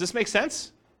 Does this make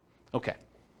sense? Okay.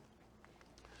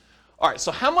 All right,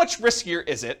 so how much riskier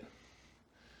is it?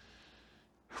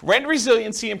 Rent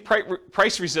resiliency and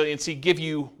price resiliency give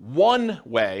you one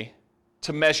way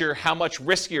to measure how much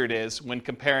riskier it is when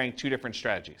comparing two different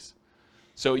strategies.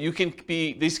 So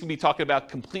these can be talking about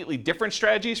completely different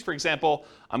strategies. For example,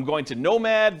 I'm going to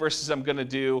Nomad versus I'm going to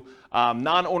do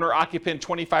non-owner occupant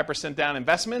 25% down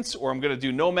investments, or I'm going to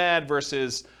do Nomad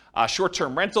versus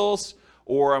short-term rentals,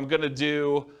 or I'm going to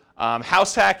do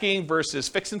house hacking versus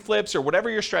fix and flips, or whatever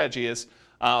your strategy is,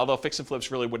 although fix and flips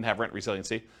really wouldn't have rent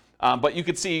resiliency. But you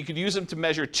could use them to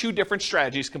measure two different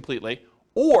strategies completely,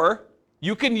 or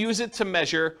you can use it to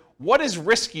measure what is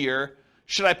riskier.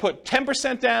 Should I put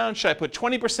 10% down? Should I put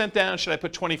 20% down? Should I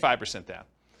put 25% down?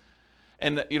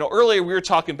 And earlier we were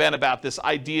talking, Ben, about this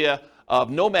idea of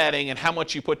nomading and how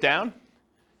much you put down.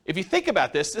 If you think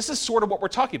about this is sort of what we're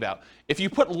talking about. If you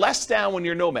put less down when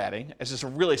you're nomading, it's just a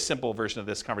really simple version of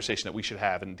this conversation that we should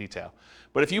have in detail.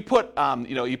 But if you put,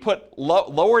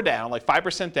 lower down, like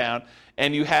 5% down,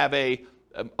 and you have a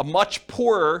much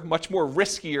poorer, much more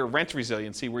riskier rent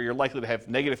resiliency, where you're likely to have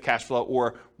negative cash flow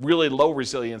or really low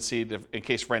resiliency in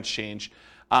case rents change,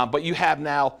 but you have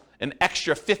now an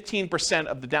extra 15%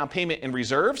 of the down payment in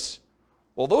reserves,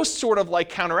 well, those sort of like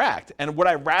counteract. And would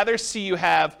I rather see you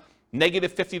have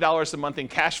negative $50 a month in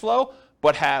cash flow,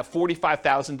 but have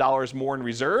 $45,000 more in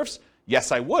reserves?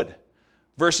 Yes, I would.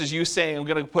 Versus you saying, I'm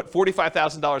going to put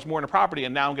 $45,000 more in a property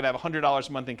and now I'm going to have $100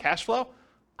 a month in cash flow.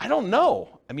 I don't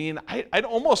know. I mean, I'd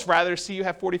almost rather see you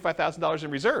have $45,000 in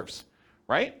reserves,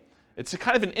 right? It's a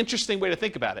kind of an interesting way to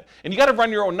think about it. And you got to run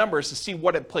your own numbers to see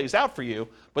what it plays out for you.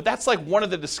 But that's like one of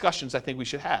the discussions I think we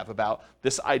should have about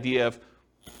this idea of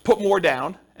put more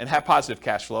down and have positive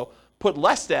cash flow, put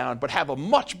less down but have a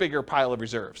much bigger pile of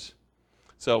reserves.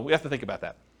 So we have to think about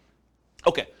that.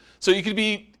 Okay, so you could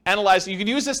be analyzing, you can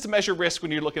use this to measure risk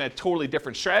when you're looking at totally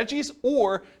different strategies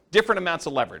or different amounts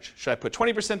of leverage. Should I put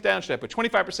 20% down? Should I put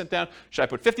 25% down? Should I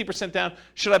put 50% down?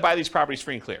 Should I buy these properties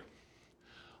free and clear?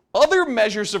 Other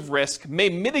measures of risk may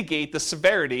mitigate the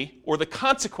severity or the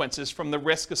consequences from the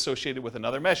risk associated with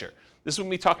another measure. This is what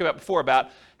we talked about before about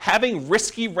having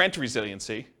risky rent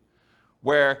resiliency,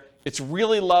 where it's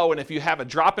really low, and if you have a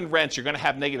drop in rents, you're going to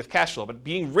have negative cash flow. But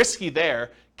being risky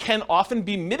there can often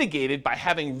be mitigated by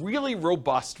having really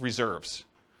robust reserves.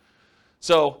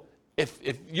 So if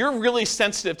you're really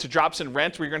sensitive to drops in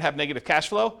rent where you're going to have negative cash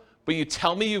flow, but you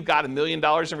tell me you've got $1 million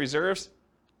in reserves,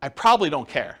 I probably don't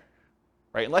care,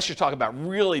 right? Unless you're talking about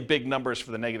really big numbers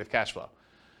for the negative cash flow.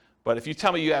 But if you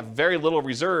tell me you have very little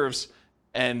reserves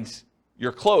and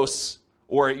you're close,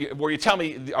 or you tell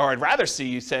me, or I'd rather see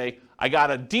you say, I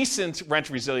got a decent rent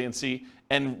resiliency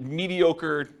and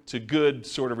mediocre to good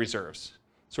sort of reserves.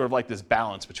 Sort of like this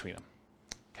balance between them,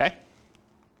 okay?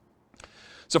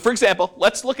 So for example,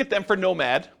 let's look at them for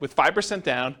Nomad with 5%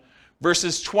 down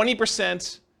versus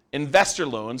 20% investor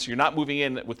loans. You're not moving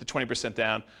in with the 20%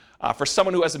 down for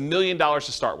someone who has $1 million to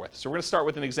start with. So we're going to start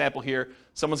with an example here.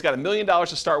 Someone's got $1 million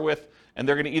to start with, and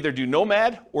they're going to either do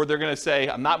Nomad or they're going to say,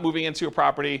 I'm not moving into a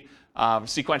property.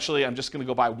 Sequentially, I'm just going to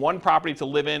go buy one property to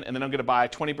live in, and then I'm going to buy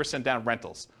 20% down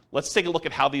rentals. Let's take a look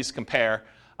at how these compare.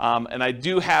 And I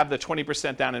do have the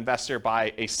 20% down investor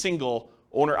buy a single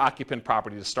owner-occupant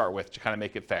property to start with to kind of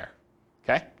make it fair,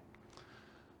 okay?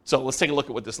 So let's take a look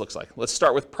at what this looks like. Let's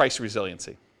start with price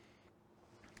resiliency.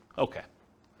 Okay. I'm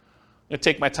going to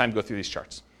take my time to go through these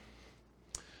charts.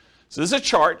 So this is a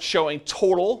chart showing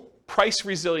total price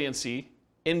resiliency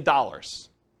in dollars.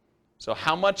 So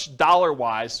how much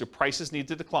dollar-wise do prices need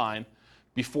to decline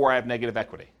before I have negative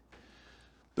equity?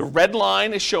 The red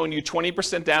line is showing you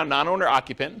 20% down non-owner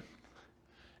occupant.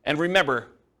 And remember,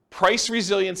 price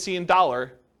resiliency in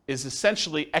dollar is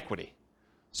essentially equity.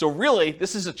 So really,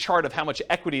 this is a chart of how much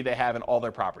equity they have in all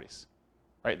their properties.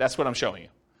 Right? That's what I'm showing you.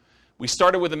 We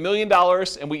started with $1 million,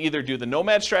 and we either do the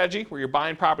nomad strategy, where you're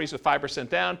buying properties with 5%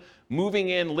 down, moving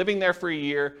in, living there for a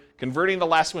year, converting the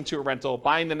last one to a rental,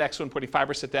 buying the next one, putting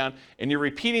 5% down, and you're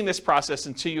repeating this process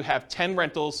until you have 10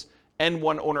 rentals and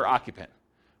 1 owner-occupant,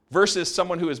 versus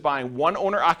someone who is buying 1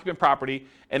 owner-occupant property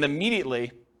and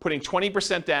immediately putting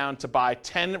 20% down to buy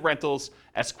 10 rentals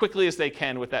as quickly as they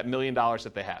can with that $1 million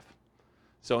that they have.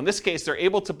 So in this case, they're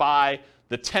able to buy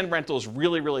the 10 rentals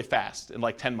really, really fast in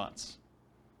like 10 months.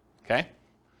 Okay?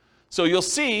 So you'll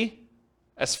see,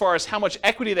 as far as how much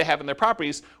equity they have in their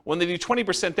properties, when they do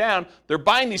 20% down, they're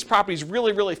buying these properties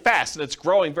really, really fast, and it's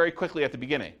growing very quickly at the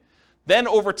beginning. Then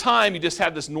over time, you just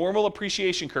have this normal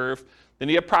appreciation curve. Then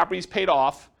you have properties paid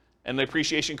off, and the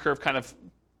appreciation curve kind of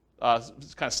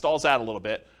stalls out a little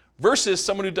bit, versus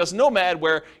someone who does nomad,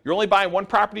 where you're only buying 1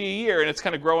 property a year, and it's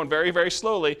kind of growing very, very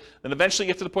slowly. Then eventually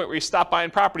you get to the point where you stop buying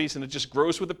properties, and it just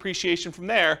grows with appreciation from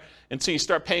there until you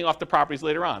start paying off the properties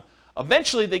later on.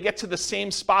 Eventually, they get to the same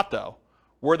spot, though,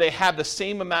 where they have the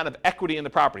same amount of equity in the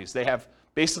properties. They have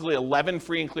basically 11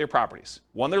 free and clear properties,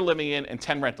 1 they're living in, and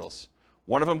 10 rentals.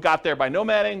 One of them got there by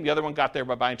nomading, the other one got there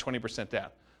by buying 20% down.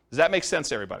 Does that make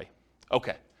sense, everybody?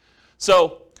 Okay.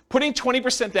 So putting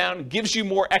 20% down gives you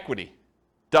more equity.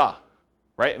 Duh,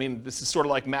 right? I mean, this is sort of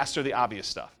like master the obvious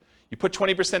stuff. You put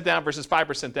 20% down versus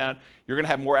 5% down, you're going to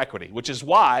have more equity, which is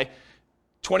why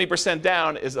 20%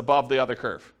 down is above the other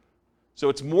curve. So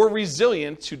it's more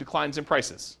resilient to declines in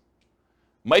prices.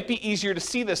 Might be easier to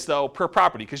see this, though, per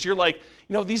property, because you're like,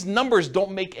 these numbers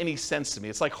don't make any sense to me.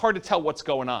 It's like hard to tell what's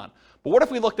going on. But what if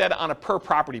we looked at it on a per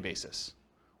property basis?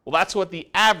 Well, that's what the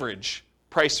average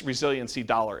price resiliency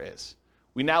dollar is.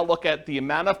 We now look at the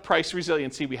amount of price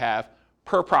resiliency we have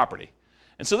per property.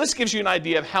 And so this gives you an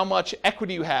idea of how much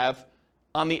equity you have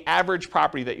on the average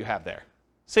property that you have there.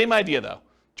 Same idea, though.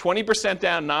 20%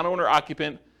 down, non-owner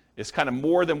occupant, is kind of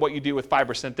more than what you do with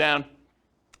 5% down.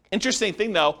 Interesting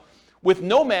thing, though, with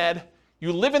nomad,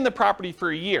 you live in the property for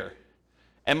a year.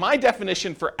 And my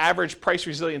definition for average price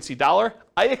resiliency dollar,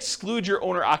 I exclude your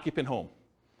owner-occupant home.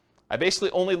 I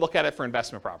basically only look at it for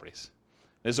investment properties.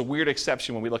 There's a weird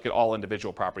exception when we look at all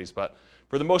individual properties, but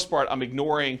for the most part, I'm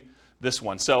ignoring this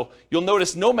one. So you'll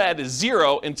notice nomad is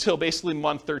 0 until basically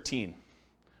month 13,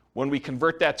 when we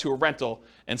convert that to a rental.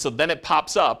 And so then it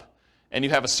pops up, and you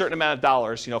have a certain amount of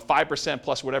dollars, 5%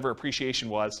 plus whatever appreciation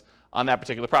was on that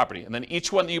particular property. And then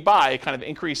each one that you buy, it kind of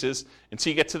increases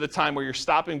until you get to the time where you're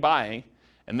stopping buying,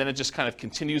 and then it just kind of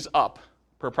continues up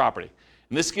per property.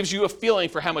 And this gives you a feeling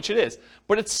for how much it is.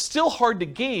 But it's still hard to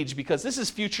gauge because this is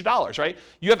future dollars, right?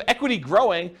 You have equity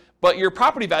growing, but your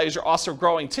property values are also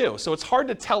growing too. So it's hard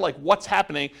to tell like what's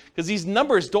happening because these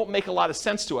numbers don't make a lot of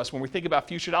sense to us when we think about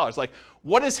future dollars. Like,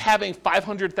 what does having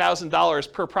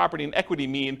 $500,000 per property in equity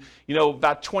mean,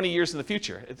 about 20 years in the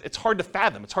future? It's hard to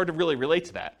fathom. It's hard to really relate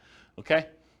to that, okay?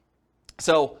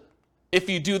 So if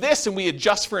you do this and we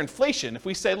adjust for inflation, if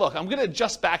we say, look, I'm going to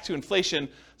adjust back to inflation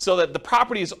so that the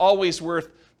property is always worth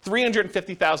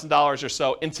 $350,000 or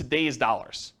so in today's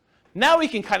dollars. Now we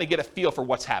can kind of get a feel for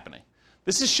what's happening.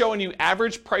 This is showing you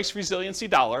average price resiliency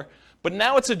dollar, but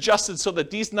now it's adjusted so that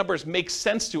these numbers make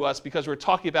sense to us because we're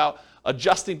talking about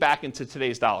adjusting back into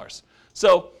today's dollars.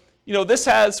 So, this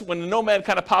has, when the nomad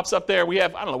kind of pops up there, we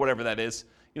have, I don't know, whatever that is,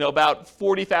 about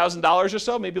 $40,000 or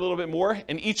so, maybe a little bit more,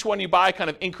 and each one you buy kind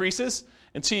of increases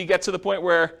until you get to the point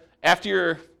where after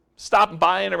you're stopping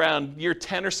buying around year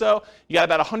 10 or so, you got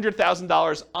about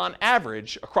 $100,000 on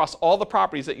average across all the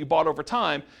properties that you bought over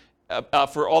time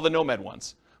for all the nomad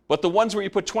ones. But the ones where you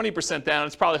put 20% down,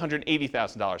 it's probably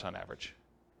 $180,000 on average.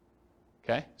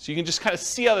 Okay? So you can just kind of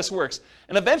see how this works.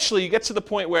 And eventually you get to the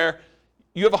point where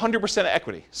you have 100% of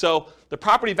equity. So the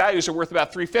property values are worth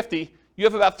about $350,000. You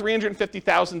have about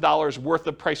 $350,000 worth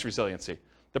of price resiliency.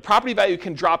 The property value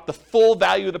can drop the full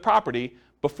value of the property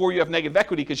before you have negative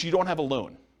equity because you don't have a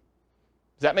loan.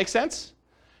 Does that make sense?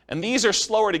 And these are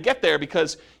slower to get there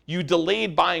because you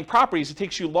delayed buying properties. It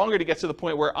takes you longer to get to the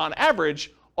point where, on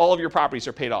average, all of your properties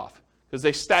are paid off because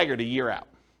they staggered a year out.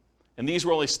 And these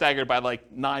were only staggered by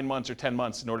like 9 months or 10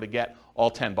 months in order to get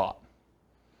all 10 bought.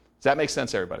 Does that make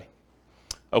sense, everybody?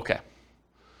 Okay.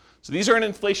 So these are in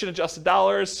inflation-adjusted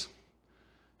dollars.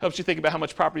 Helps you think about how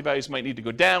much property values might need to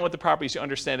go down with the properties. You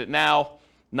understand it now,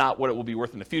 not what it will be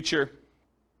worth in the future.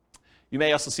 You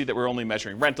may also see that we're only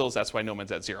measuring rentals. That's why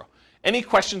Nomad's at 0. Any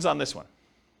questions on this one?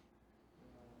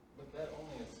 But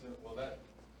that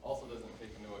also doesn't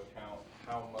take into account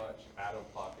how much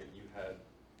out-of-pocket you had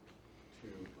to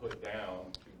put down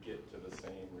to get to the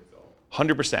same result.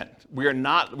 100%. We are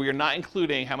not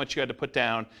including how much you had to put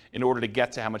down in order to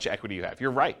get to how much equity you have.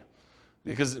 You're right.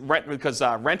 Because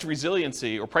rent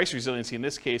resiliency, or price resiliency in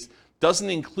this case, doesn't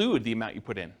include the amount you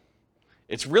put in.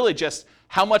 It's really just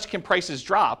how much can prices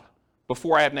drop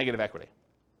before I have negative equity.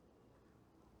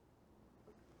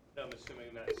 I'm assuming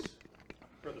that's,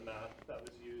 for the math that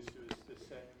was used, it was the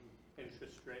same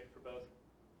interest rate for both?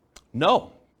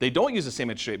 No, they don't use the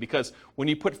same interest rate, because when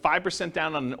you put 5%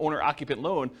 down on an owner-occupant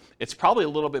loan, it's probably a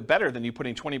little bit better than you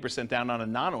putting 20% down on a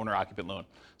non-owner-occupant loan.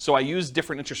 So I use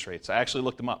different interest rates. I actually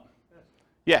looked them up.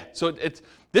 Yeah, so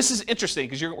this is interesting,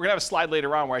 because we're going to have a slide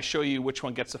later on where I show you which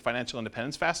one gets to financial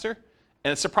independence faster,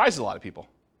 and it surprises a lot of people.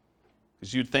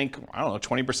 Because you'd think, I don't know,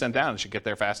 20% down, it should get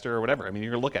there faster or whatever. I mean,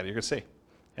 you're going to look at it, you're going to see.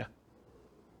 Yeah.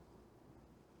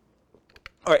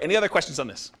 All right, any other questions on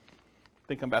this? I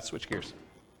think I'm about to switch gears.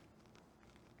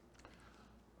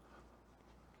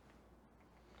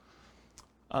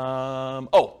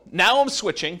 Now I'm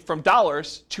switching from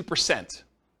dollars to percent.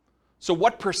 So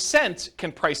what percent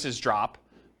can prices drop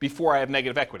before I have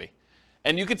negative equity?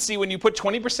 And you can see when you put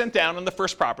 20% down on the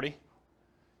first property,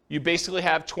 you basically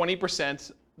have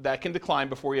 20% that can decline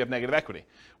before you have negative equity.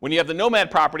 When you have the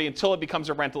nomad property, until it becomes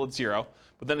a rental, it's 0.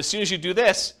 But then as soon as you do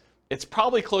this, it's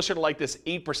probably closer to like this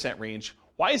 8% range.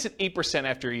 Why is it 8%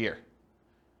 after a year?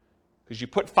 Because you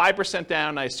put 5% down,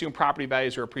 and I assume property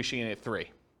values are appreciating at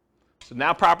 3. So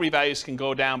now property values can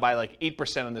go down by like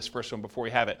 8% on this first one before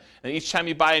you have it. And each time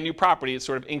you buy a new property, it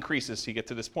sort of increases to get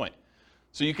to this point.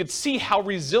 So you can see how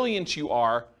resilient you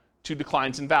are to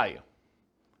declines in value,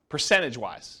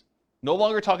 percentage-wise. No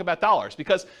longer talk about dollars,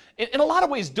 because in a lot of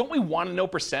ways, don't we want to know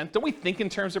percent? Don't we think in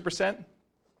terms of percent?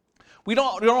 We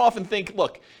don't often think,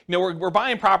 look, we're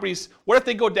buying properties. What if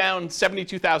they go down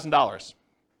 $72,000?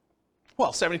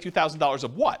 Well, $72,000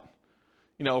 of what?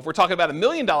 If we're talking about $1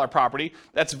 million property,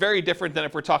 that's very different than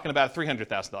if we're talking about a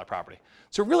 $300,000 property.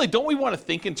 So really, don't we want to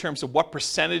think in terms of what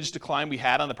percentage decline we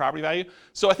had on the property value?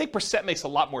 So I think percent makes a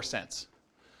lot more sense.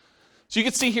 So you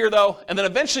can see here, though, and then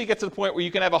eventually you get to the point where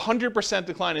you can have 100%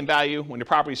 decline in value when your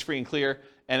property is free and clear,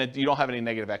 and you don't have any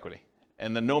negative equity.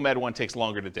 And the nomad one takes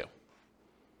longer to do.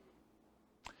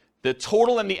 The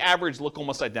total and the average look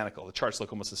almost identical. The charts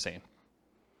look almost the same.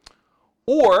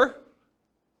 Or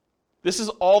this is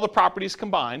all the properties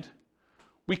combined.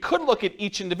 We could look at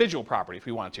each individual property if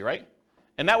we wanted to, right?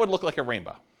 And that would look like a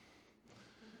rainbow.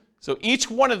 So each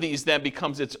one of these then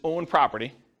becomes its own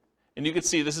property. And you can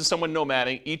see this is someone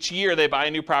nomading. Each year they buy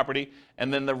a new property,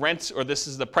 and then the rent, or this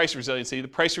is the price resiliency. The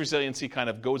price resiliency kind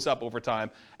of goes up over time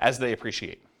as they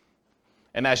appreciate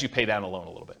and as you pay down a loan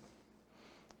a little bit.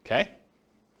 Okay?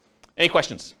 Any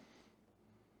questions? Is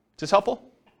this helpful?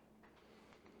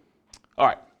 All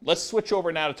right. Let's switch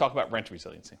over now to talk about rent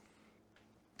resiliency.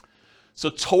 So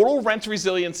total rent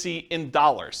resiliency in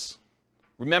dollars.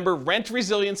 Remember, rent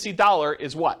resiliency dollar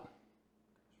is what?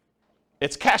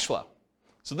 It's cash flow.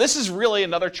 So this is really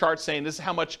another chart saying this is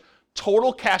how much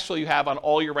total cash flow you have on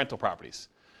all your rental properties.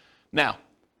 Now,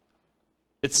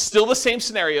 it's still the same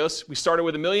scenarios. We started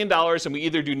with $1 million, and we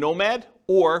either do nomad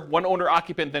or one owner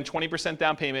occupant, then 20%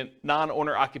 down payment,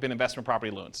 non-owner occupant investment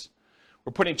property loans.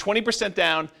 We're putting 20%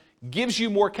 down, gives you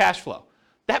more cash flow.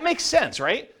 That makes sense,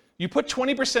 right? You put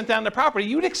 20% down the property,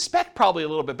 you would expect probably a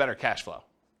little bit better cash flow.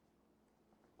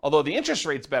 Although the interest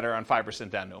rate's better on 5%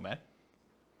 down nomad.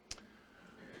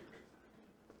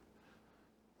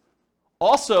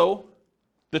 Also,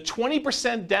 the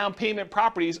 20% down payment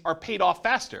properties are paid off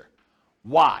faster.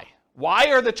 Why? Why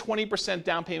are the 20%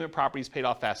 down payment properties paid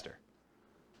off faster?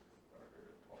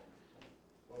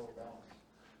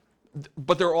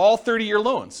 But they're all 30-year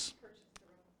loans.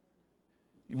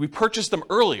 We purchased them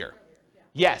earlier.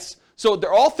 Yes. So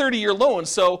they're all 30-year loans,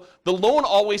 so the loan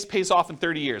always pays off in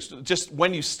 30 years. Just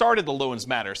when you started the loans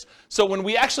matters. So when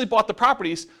we actually bought the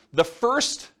properties,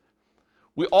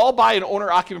 we all buy an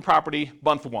owner-occupant property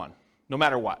month 1, no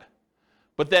matter what.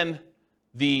 But then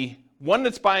the one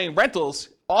that's buying rentals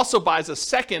also buys a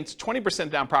second 20%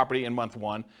 down property in month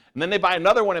 1, and then they buy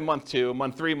another one in month 2,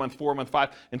 month 3, month 4, month 5,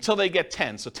 until they get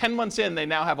 10. So 10 months in, they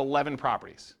now have 11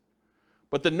 properties.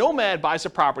 But the nomad buys a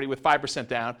property with 5%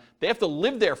 down. They have to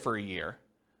live there for a year.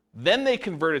 Then they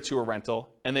convert it to a rental,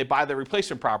 and they buy the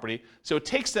replacement property. So it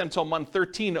takes them until month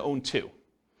 13 to own 2.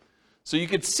 So you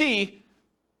can see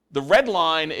the red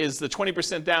line is the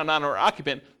 20% down non-owner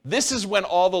occupant. This is when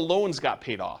all the loans got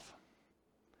paid off.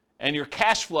 And your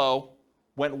cash flow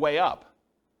went way up.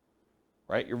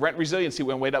 Right? Your rent resiliency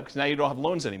went way up because now you don't have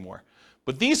loans anymore.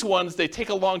 But these ones, they take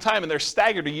a long time, and they're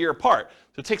staggered a year apart.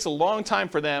 So it takes a long time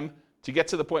for them to get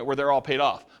to the point where they're all paid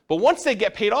off. But once they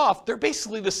get paid off, they're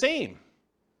basically the same.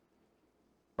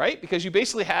 right? Because you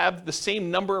basically have the same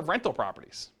number of rental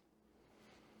properties.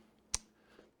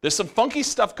 There's some funky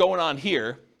stuff going on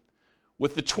here.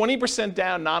 With the 20%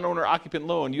 down non-owner occupant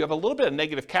loan, you have a little bit of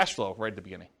negative cash flow right at the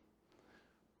beginning.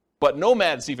 But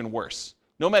Nomad's even worse.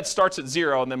 Nomad starts at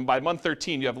 0, and then by month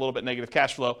 13, you have a little bit negative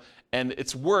cash flow, and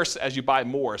it's worse as you buy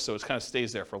more, so it kind of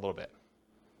stays there for a little bit.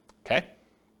 Okay?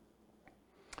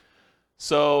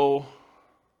 So,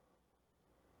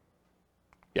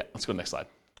 yeah, let's go to the next slide.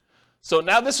 So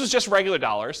now this was just regular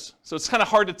dollars, so it's kind of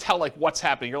hard to tell like what's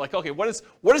happening. You're like, okay, what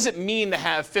does it mean to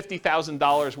have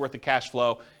 $50,000 worth of cash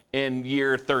flow in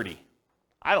year 30?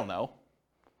 I don't know.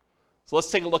 So let's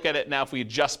take a look at it now if we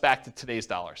adjust back to today's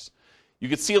dollars. You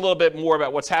could see a little bit more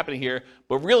about what's happening here,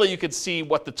 but really you could see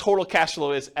what the total cash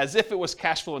flow is as if it was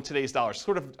cash flow in today's dollars,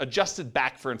 sort of adjusted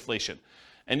back for inflation.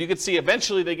 And you can see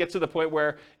eventually they get to the point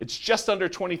where it's just under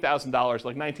 $20,000,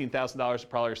 like $19,000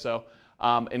 probably or so,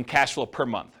 in cash flow per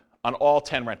month on all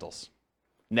 10 rentals,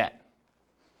 net.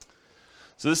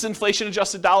 So this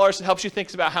inflation-adjusted dollars helps you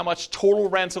think about how much total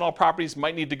rents on all properties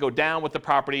might need to go down with the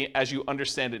property as you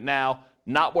understand it now,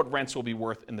 not what rents will be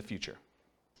worth in the future.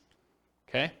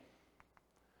 Okay?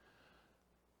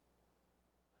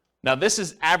 Now this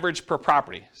is average per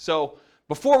property. So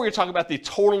before we were talking about the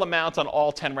total amount on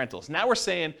all 10 rentals. Now we're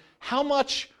saying how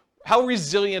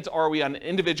resilient are we on an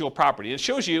individual property? It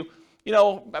shows you,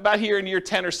 about here in year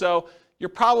 10 or so, you're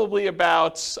probably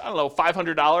about, $500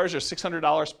 or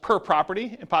 $600 per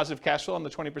property in positive cash flow on the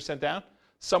 20% down,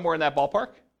 somewhere in that ballpark.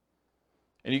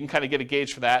 And you can kind of get a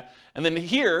gauge for that. And then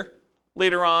here,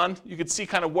 later on, you can see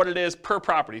kind of what it is per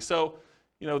property. So,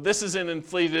 this is in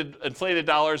inflated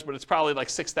dollars, but it's probably like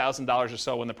 $6,000 or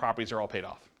so when the properties are all paid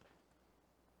off.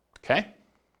 Okay?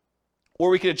 Or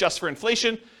we could adjust for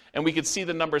inflation, and we could see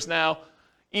the numbers now.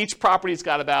 Each property's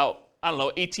got about,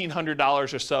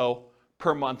 $1,800 or so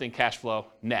per month in cash flow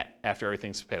net after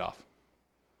everything's paid off.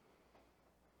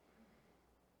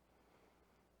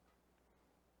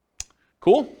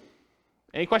 Cool?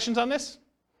 Any questions on this?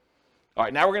 All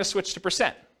right, now we're going to switch to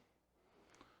percent.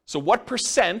 So what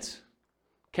percent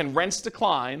can rents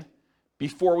decline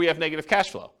before we have negative cash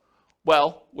flow?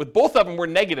 Well, with both of them, we're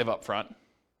negative up front,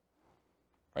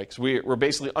 right? Because we're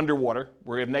basically underwater.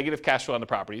 We have negative cash flow on the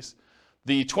properties.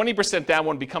 The 20% down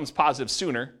one becomes positive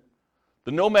sooner.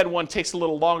 The Nomad one takes a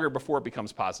little longer before it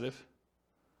becomes positive.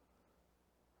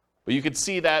 But you can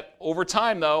see that over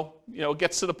time, though, it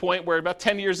gets to the point where about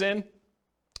 10 years in,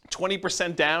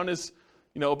 20% down is,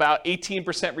 about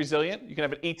 18% resilient. You can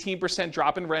have an 18%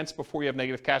 drop in rents before you have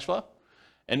negative cash flow.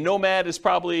 And Nomad is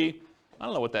probably, I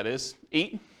don't know what that is,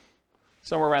 8,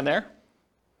 somewhere around there.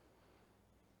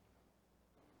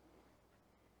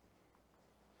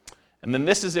 And then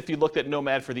this is if you looked at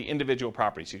Nomad for the individual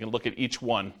properties. You can look at each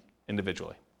one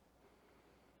individually.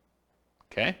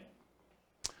 Okay?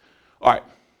 All right.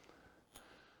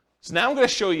 So now I'm going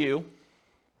to show you,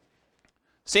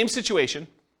 same situation,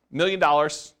 $1 million.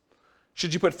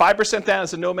 Should you put 5% down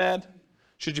as a Nomad?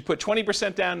 Should you put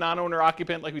 20% down non-owner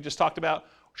occupant like we just talked about?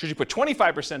 Should you put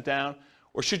 25% down?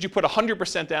 Or should you put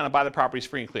 100% down and buy the properties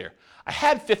free and clear? I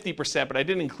had 50%, but I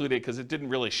didn't include it because it didn't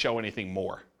really show anything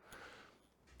more.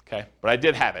 Okay, but I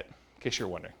did have it, in case you're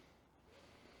wondering.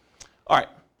 All right,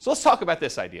 so let's talk about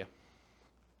this idea.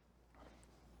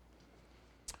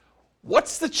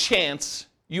 What's the chance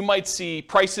you might see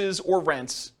prices or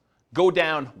rents go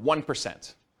down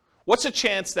 1%? What's the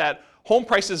chance that home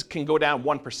prices can go down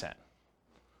 1%?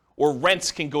 Or rents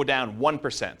can go down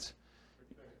 1%?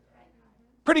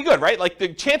 Pretty good, right? Like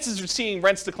the chances of seeing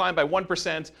rents decline by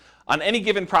 1% on any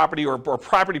given property or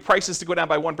property prices to go down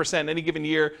by 1% in any given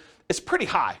year is pretty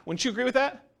high. Wouldn't you agree with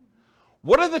that?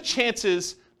 What are the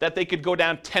chances that they could go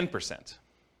down 10%?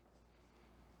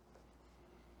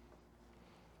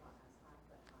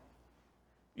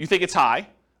 You think it's high?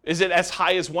 Is it as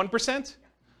high as 1%?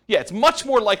 Yeah, it's much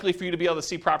more likely for you to be able to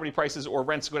see property prices or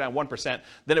rents go down 1%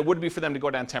 than it would be for them to go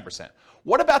down 10%.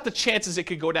 What about the chances it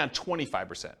could go down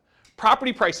 25%?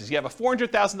 Property prices, you have a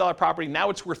 $400,000 property, now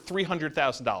it's worth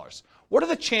 $300,000. What are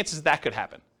the chances that could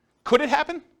happen? Could it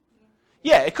happen?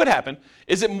 Yeah, it could happen.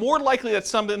 Is it more likely that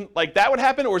something like that would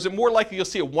happen, or is it more likely you'll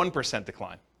see a 1%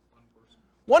 decline?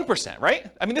 1%,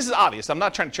 right? I mean, this is obvious. I'm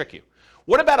not trying to trick you.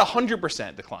 What about a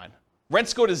 100% decline?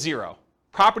 Rents go to 0.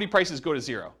 Property prices go to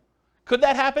 0. Could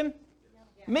that happen?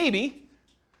 Maybe.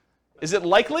 Is it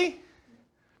likely?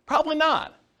 Probably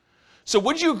not. So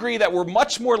would you agree that we're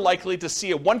much more likely to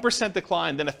see a 1%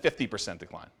 decline than a 50%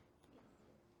 decline?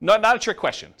 Not a trick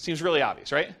question. Seems really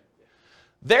obvious, right?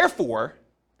 Therefore,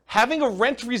 having a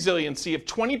rent resiliency of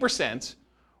 20%,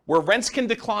 where rents can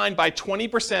decline by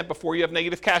 20% before you have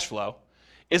negative cash flow,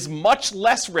 is much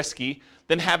less risky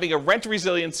than having a rent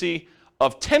resiliency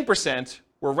of 10%,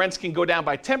 where rents can go down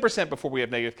by 10% before we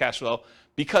have negative cash flow,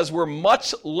 because we're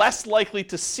much less likely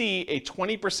to see a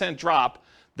 20% drop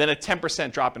than a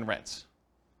 10% drop in rents.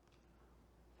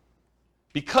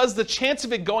 Because the chance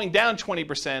of it going down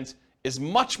 20% is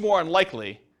much more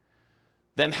unlikely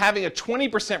than having a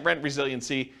 20% rent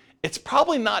resiliency, it's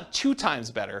probably not 2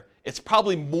 times better. It's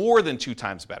probably more than 2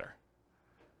 times better.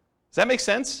 Does that make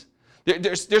sense?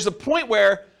 There's a point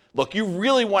where, look, you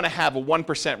really want to have a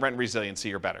 1% rent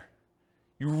resiliency or better.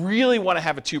 You really want to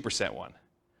have a 2% one.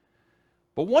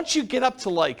 But once you get up to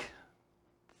like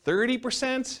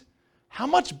 30%, how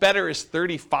much better is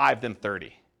 35 than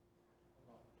 30?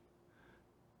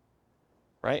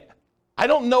 Right? I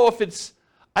don't know if it's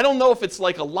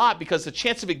like a lot, because the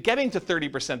chance of it getting to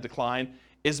 30% decline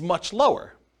is much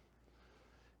lower.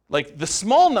 Like the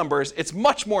small numbers, it's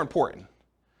much more important.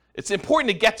 It's important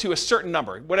to get to a certain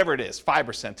number, whatever it is,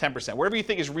 5%, 10%, whatever you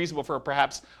think is reasonable for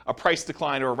perhaps a price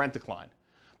decline or a rent decline.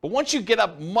 But once you get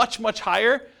up much, much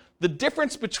higher, the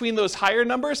difference between those higher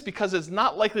numbers, because it's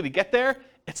not likely to get there,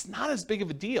 it's not as big of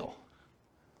a deal.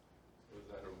 So is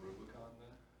that a Rubicon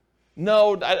then?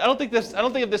 No, I don't think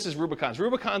of this as Rubicons.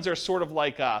 Rubicons are sort of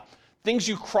like things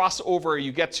you cross over,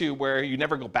 you get to where you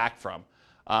never go back from.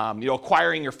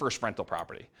 Acquiring your first rental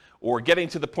property, or getting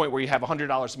to the point where you have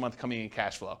 $100 a month coming in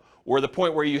cash flow, or the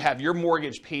point where you have your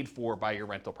mortgage paid for by your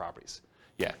rental properties.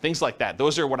 Yeah, things like that.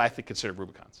 Those are what I think considered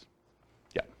Rubicons.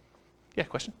 Yeah. Yeah,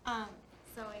 question? So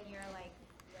in your rent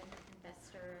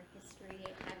investor history,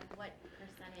 what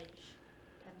percentage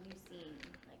have you seen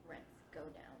rents go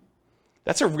down?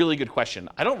 That's a really good question.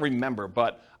 I don't remember,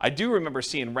 but I do remember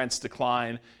seeing rents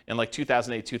decline in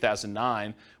 2008,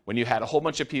 2009, when you had a whole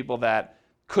bunch of people that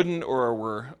couldn't or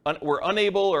were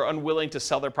unable or unwilling to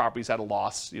sell their properties at a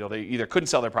loss. They either couldn't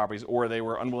sell their properties or they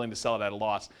were unwilling to sell it at a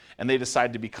loss, and they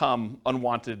decided to become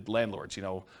unwanted landlords,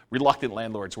 reluctant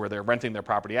landlords, where they're renting their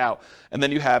property out. And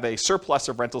then you have a surplus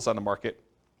of rentals on the market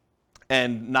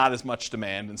and not as much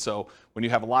demand. And so when you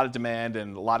have a lot of demand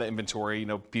and a lot of inventory,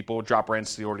 people drop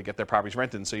rents in order to get their properties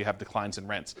rented, and so you have declines in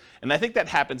rents. And I think that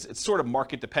happens, it's sort of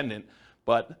market dependent,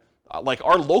 but like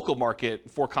our local market,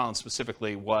 Fort Collins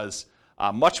specifically, was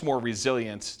much more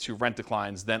resilient to rent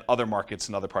declines than other markets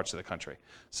in other parts of the country.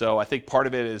 So I think part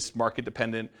of it is market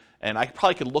dependent, and I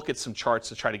probably could look at some charts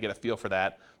to try to get a feel for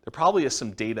that. There probably is some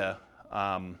data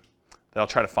that I'll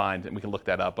try to find, and we can look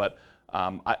that up. But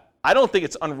I don't think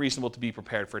it's unreasonable to be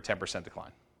prepared for a 10%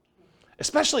 decline.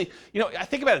 Especially, I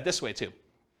think about it this way too.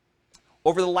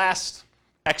 Over the last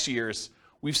X years,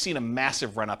 we've seen a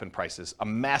massive run up in prices, a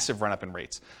massive run up in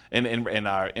rates, in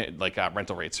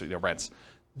rental rates, rents.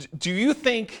 Do you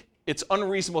think it's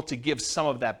unreasonable to give some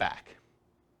of that back?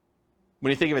 When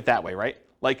you think of it that way, right?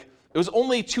 Like, it was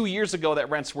only 2 years ago that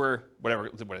rents were, what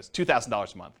is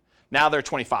 $2,000 a month. Now they're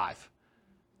 $25,000.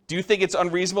 Do you think it's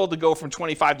unreasonable to go from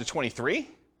 $25,000 to $23,000?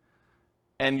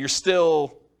 And you're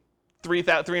still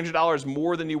 $300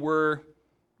 more than you were,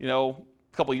 a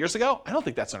couple of years ago? I don't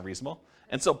think that's unreasonable.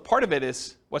 And so part of it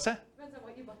is, what's that? Depends on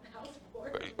what you bought the house for.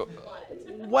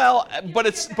 Well, but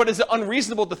is it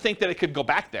unreasonable to think that it could go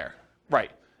back there?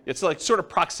 Right. It's like sort of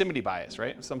proximity bias,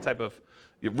 right? Some type of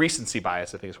recency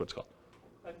bias, I think is what it's called.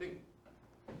 I think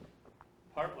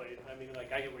partly,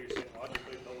 I get what you're saying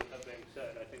logically, but with that being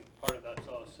said, I think part of that's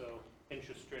also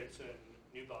interest rates and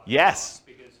new bond. Yes.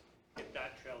 Because if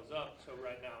that trails up, so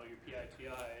right now your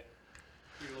PITI,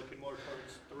 you're looking more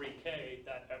towards $3K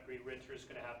that every renter is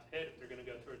going to have to hit if they're going to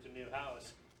go towards a new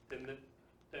house, then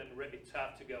rates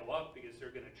have to go up because they're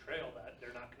going to trail that.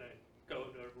 They're not going to go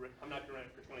to, I'm not going to rent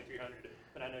it for $2,300,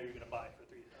 but I know you're going to buy it for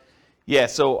 $3,000. Yeah,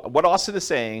 so what Austin is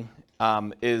saying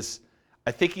is,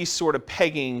 I think he's sort of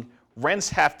pegging rents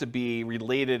have to be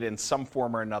related in some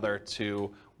form or another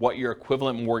to what your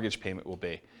equivalent mortgage payment will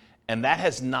be. And that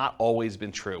has not always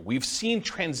been true. We've seen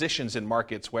transitions in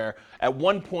markets where at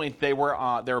one point they were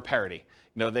parity.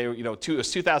 It was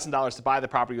 $2,000 to buy the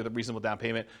property with a reasonable down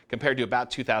payment compared to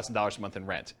about $2,000 a month in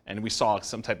rent. And we saw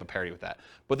some type of parity with that.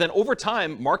 But then over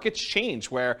time, markets changed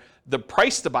where the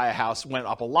price to buy a house went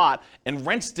up a lot and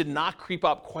rents did not creep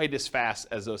up quite as fast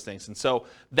as those things. And so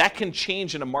that can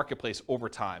change in a marketplace over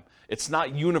time. It's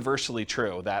not universally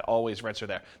true that always rents are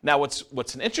there. Now,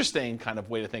 what's an interesting kind of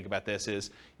way to think about this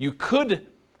is you could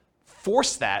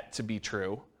force that to be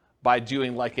true by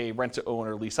doing like a rent-to-own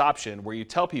or lease option where you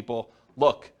tell people,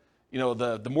 look,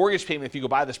 the mortgage payment if you go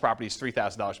buy this property is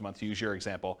 $3,000 a month, to use your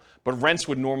example, but rents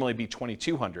would normally be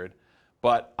 $2,200.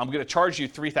 But I'm going to charge you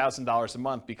 $3,000 a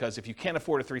month because if you can't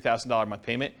afford a $3,000 a month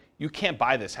payment, you can't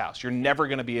buy this house. You're never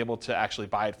going to be able to actually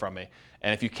buy it from me.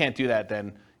 And if you can't do that,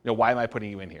 then why am I putting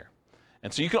you in here?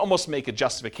 And so you can almost make a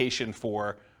justification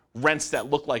for rents that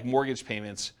look like mortgage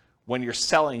payments when you're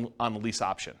selling on the lease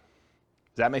option.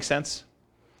 Does that make sense?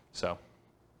 So,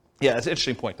 yeah, that's an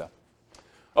interesting point, though.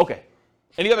 Okay.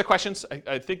 Any other questions?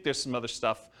 I think there's some other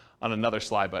stuff on another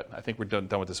slide, but I think we're done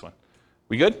with this one.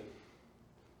 We good?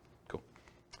 Cool.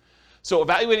 So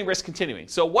evaluating risk continuing.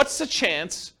 So what's the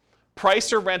chance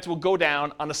price or rent will go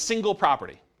down on a single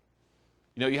property?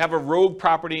 You know, you have a rogue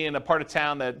property in a part of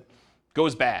town that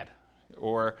goes bad,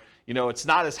 or, you know, it's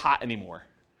not as hot anymore.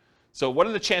 So what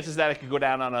are the chances that it could go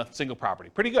down on a single property?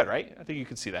 Pretty good, right? I think you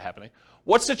can see that happening.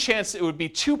 What's the chance it would be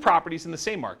two properties in the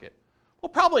same market? Well,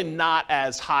 probably not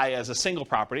as high as a single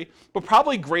property, but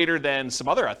probably greater than some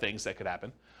other things that could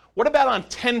happen. What about on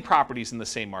 10 properties in the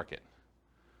same market?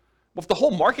 Well, if the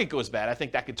whole market goes bad, I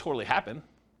think that could totally happen,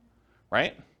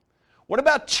 right? What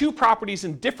about two properties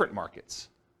in different markets?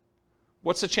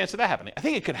 What's the chance of that happening? I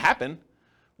think it could happen,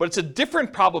 but it's a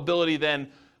different probability than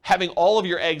having all of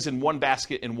your eggs in one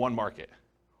basket in one market,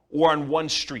 or on one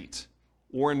street,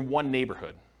 or in one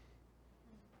neighborhood.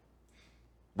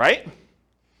 Right?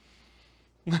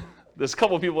 There's a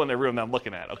couple of people in the room that I'm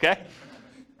looking at, okay?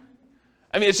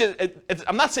 I mean,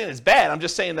 I'm not saying it's bad, I'm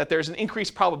just saying that there's an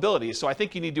increased probability, so I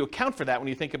think you need to account for that when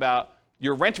you think about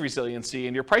your rent resiliency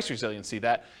and your price resiliency,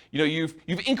 that, you know, you've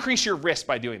increased your risk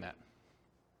by doing that.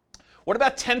 What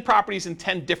about 10 properties in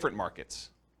 10 different markets?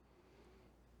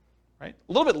 Right?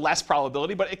 A little bit less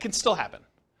probability, but it can still happen.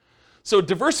 So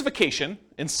diversification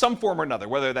in some form or another,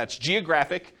 whether that's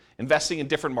geographic, investing in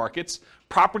different markets,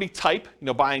 property type, you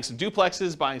know, buying some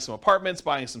duplexes, buying some apartments,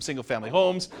 buying some single-family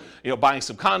homes, you know, buying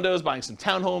some condos, buying some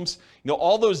townhomes, you know,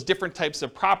 all those different types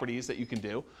of properties that you can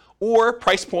do, or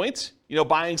price points, you know,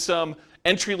 buying some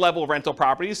entry-level rental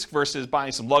properties versus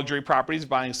buying some luxury properties,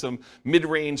 buying some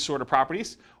mid-range sort of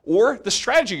properties, or the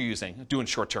strategy you're using. I'm doing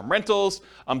short-term rentals,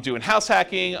 I'm doing house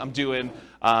hacking, I'm doing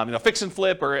you know, fix and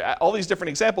flip, or all these different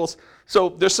examples. So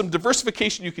there's some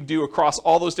diversification you can do across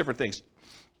all those different things.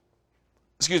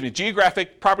 Excuse me,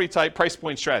 geographic, property type, price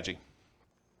point, strategy.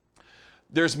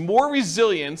 There's more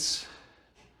resilience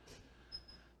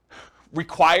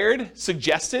required,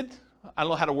 suggested, I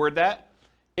don't know how to word that,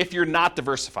 if you're not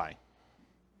diversifying,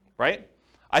 right?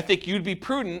 I think you'd be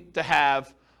prudent to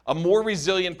have a more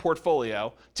resilient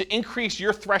portfolio to increase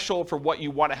your threshold for what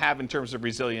you want to have in terms of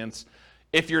resilience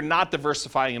if you're not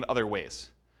diversifying in other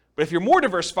ways. But if you're more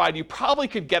diversified, you probably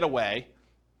could get away,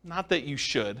 not that you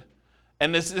should,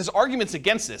 and there's arguments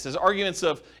against this. There's arguments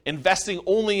of investing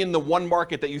only in the one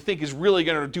market that you think is really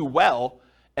going to do well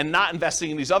and not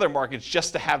investing in these other markets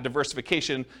just to have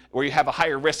diversification where you have a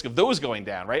higher risk of those going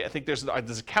down, right? I think there's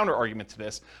a counter argument to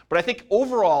this. But I think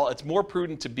overall it's more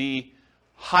prudent to be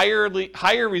higher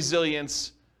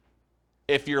resilience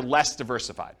if you're less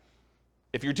diversified.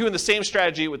 If you're doing the same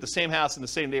strategy with the same house in the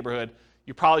same neighborhood,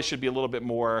 you probably should be a little bit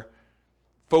more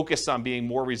focused on being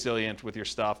more resilient with your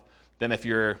stuff than if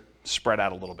you're spread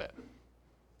out a little bit,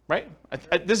 right?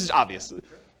 This is obvious.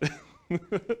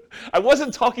 I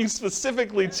wasn't talking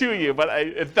specifically to you, but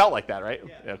it felt like that, right?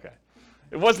 Yeah. Okay.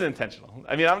 It wasn't intentional.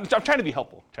 I mean, I'm trying to be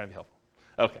helpful.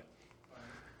 Okay.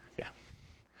 Yeah.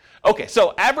 Okay,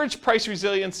 so average price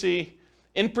resiliency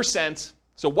in percent.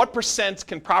 So what percent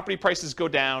can property prices go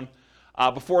down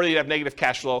before they have negative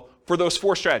cash flow for those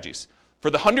four strategies? For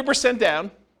the 100%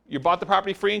 down, you bought the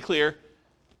property free and clear,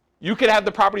 you could have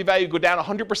the property value go down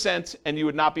 100% and you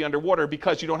would not be underwater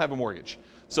because you don't have a mortgage.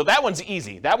 So that one's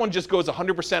easy. That one just goes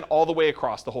 100% all the way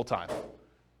across the whole time.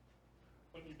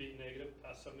 Wouldn't you be negative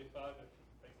past 75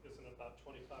 if isn't about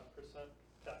 25%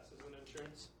 taxes and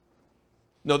insurance?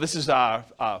 No, this is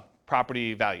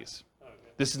property values. Okay.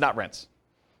 This is not rents.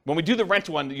 When we do the rent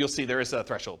one, you'll see there is a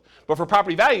threshold. But for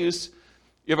property values,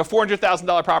 you have a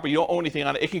 $400,000 property, you don't own anything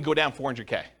on it, it can go down 400K. It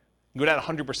can go down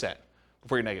 100%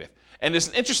 before you're negative. And there's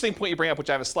an interesting point you bring up, which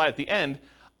I have a slide at the end.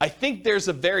 I think there's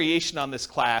a variation on this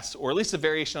class, or at least a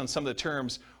variation on some of the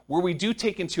terms, where we do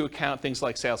take into account things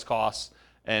like sales costs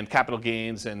and capital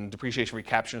gains and depreciation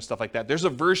recapture and stuff like that. There's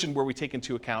a version where we take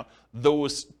into account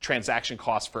those transaction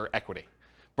costs for equity.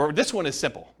 But this one is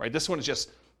simple, right? This one is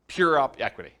just pure up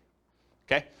equity,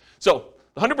 okay? So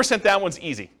the 100% down one's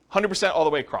easy. 100% all the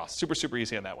way across. Super, super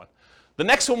easy on that one. The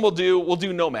next one we'll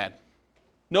do Nomad.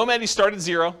 Nomad, you start at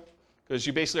 0. Because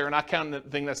you basically are not counting the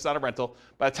thing that's not a rental.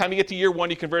 By the time you get to year 1,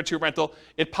 you convert it to a rental.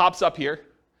 It pops up here.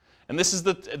 And this is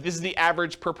the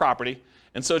average per property.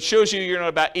 And so it shows you you're at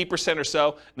about 8% or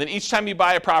so. And then each time you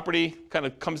buy a property, kind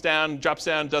of comes down, drops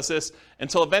down, does this,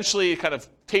 until eventually it kind of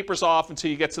tapers off until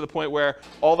you get to the point where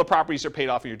all the properties are paid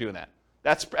off and you're doing that.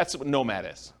 That's what Nomad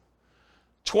is.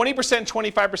 20%,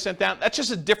 25% down, that's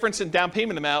just a difference in down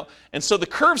payment amount. And so the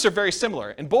curves are very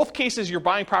similar. In both cases, you're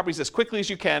buying properties as quickly as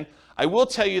you can. I will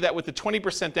tell you that with the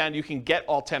 20% down, you can get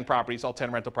all 10 properties, all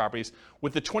 10 rental properties.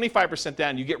 With the 25%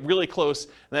 down, you get really close,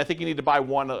 and I think you need to buy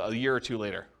one a year or two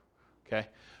later. Okay?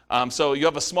 So you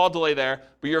have a small delay there,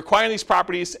 but you're acquiring these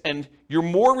properties, and you're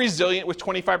more resilient with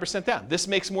 25% down. This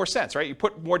makes more sense, right? You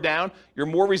put more down, you're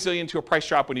more resilient to a price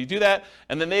drop when you do that,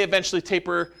 and then they eventually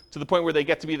taper to the point where they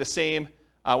get to be the same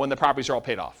when the properties are all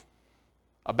paid off.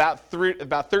 About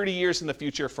 30 years in the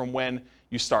future from when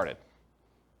you started.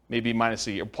 Maybe minus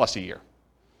a year, plus a year.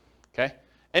 Okay?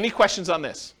 Any questions on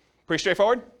this? Pretty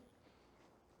straightforward?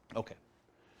 Okay.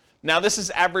 Now this is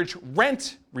average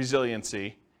rent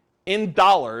resiliency in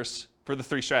dollars for the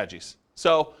three strategies.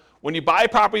 So when you buy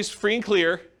properties free and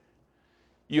clear,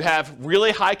 you have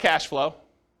really high cash flow,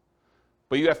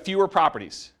 but you have fewer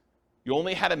properties. You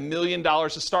only had $1 million to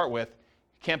start with.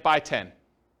 You can't buy 10. You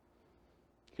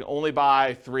can only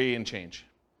buy 3 and change.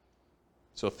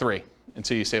 So 3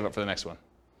 until you save up for the next one.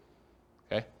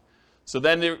 Okay? So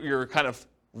then your kind of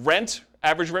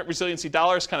average rent resiliency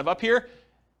dollars kind of up here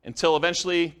until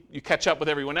eventually you catch up with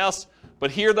everyone else.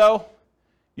 But here though,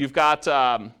 you've got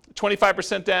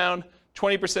 25% down,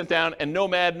 20% down, and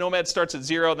Nomad. Nomad starts at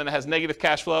 0, then it has negative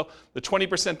cash flow. The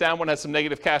 20% down one has some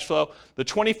negative cash flow. The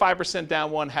 25%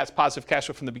 down one has positive cash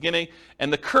flow from the beginning.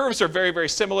 And the curves are very, very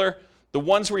similar. The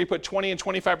ones where you put 20 and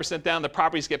 25% down, the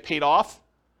properties get paid off.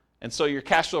 And so your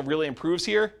cash flow really improves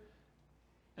here.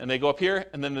 And they go up here.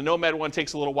 And then the Nomad one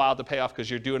takes a little while to pay off because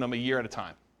you're doing them a year at a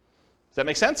time. Does that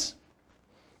make sense?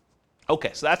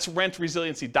 Okay, so that's rent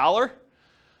resiliency dollar.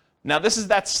 Now this is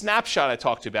that snapshot I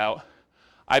talked about.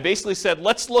 I basically said,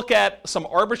 let's look at some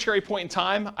arbitrary point in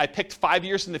time. I picked 5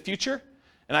 years in the future.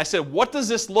 And I said, what does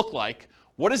this look like?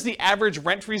 What is the average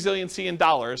rent resiliency in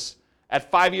dollars at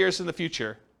 5 years in the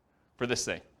future for this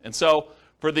thing? And so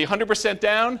for the 100%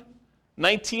 down,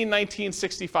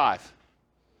 1965.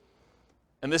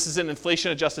 And this is in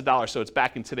inflation adjusted dollars, so it's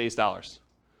back in today's dollars.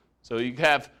 So you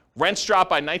have rents drop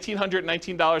by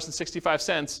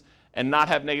 $1,919.65 and not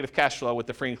have negative cash flow with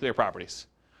the free and clear properties.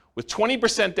 With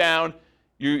 20% down,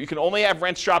 you can only have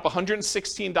rents drop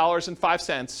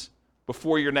 $116.05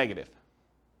 before you're negative.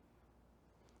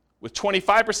 With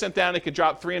 25% down, it could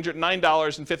drop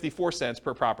 $309.54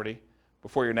 per property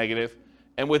before you're negative.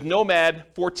 And with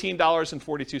Nomad,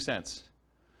 $14.42.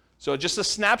 So just a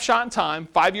snapshot in time,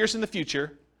 5 years in the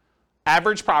future,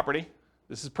 average property,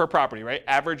 this is per property, right?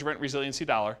 Average rent resiliency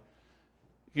dollar.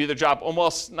 You either drop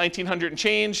almost $1,900 and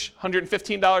change,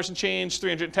 $115 and change,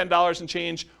 $310 and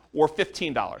change, or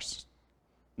 $15.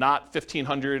 Not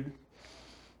 $1,500,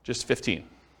 just 15.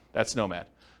 That's Nomad.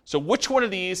 So which one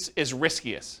of these is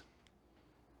riskiest?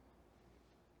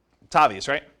 It's obvious,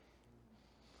 right?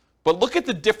 But look at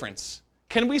the difference.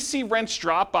 Can we see rents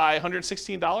drop by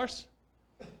 $116?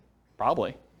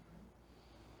 Probably.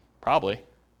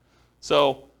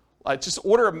 So just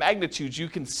order of magnitude, you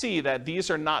can see that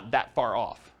these are not that far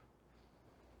off.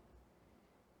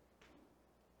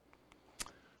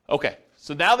 Okay,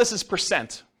 so now this is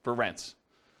percent for rents.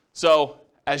 So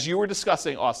as you were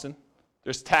discussing, Austin,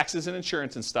 there's taxes and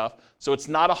insurance and stuff, so it's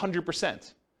not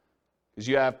 100%. Because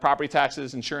you have property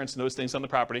taxes, insurance, and those things on the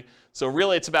property. So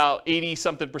really it's about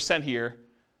 80-something% here.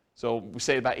 So we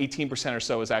say about 18% or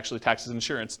so is actually taxes and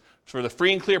insurance. For the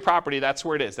free and clear property, that's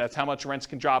where it is. That's how much rents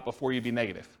can drop before you be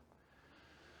negative.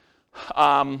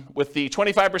 With the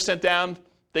 25% down,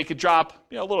 they could drop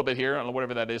a little bit here, I don't know,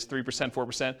 whatever that is, 3%,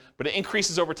 4%, but it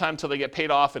increases over time until they get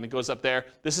paid off and it goes up there.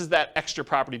 This is that extra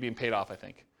property being paid off, I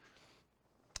think.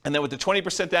 And then with the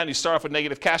 20% down, you start off with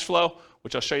negative cash flow,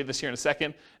 which I'll show you this here in a second.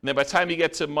 And then by the time you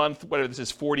get to month, whatever this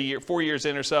is, 4 years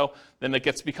in or so, then it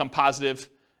gets to become positive.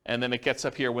 And then it gets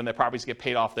up here when the properties get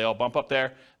paid off, they all bump up there.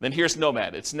 And then here's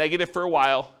Nomad. It's negative for a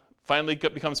while, finally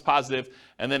becomes positive,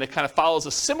 and then it kind of follows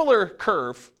a similar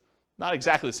curve, not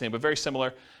exactly the same, but very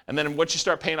similar. And then once you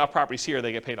start paying off properties here,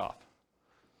 they get paid off.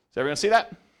 Does everyone see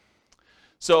that?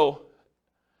 So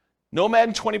Nomad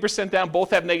and 20% down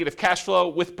both have negative cash flow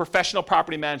with professional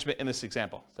property management in this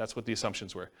example. That's what the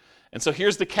assumptions were. And so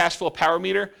here's the cash flow power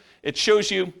meter. It shows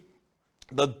you,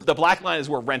 the black line is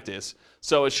where rent is.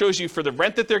 So it shows you for the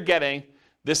rent that they're getting,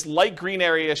 this light green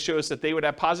area shows that they would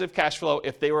have positive cash flow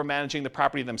if they were managing the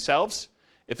property themselves.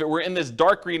 If it were in this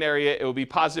dark green area, it would be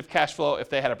positive cash flow if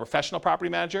they had a professional property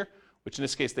manager, which in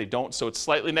this case they don't, so it's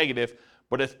slightly negative,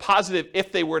 but it's positive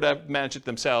if they were to manage it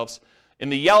themselves. In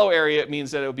the yellow area, it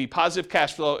means that it would be positive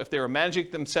cash flow if they were managing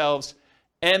it themselves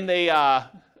and they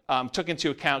took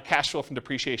into account cash flow from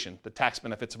depreciation, the tax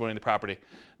benefits of owning the property.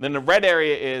 And then the red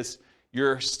area is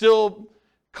you're still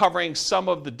covering some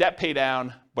of the debt pay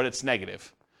down, but it's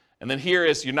negative. And then here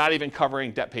is you're not even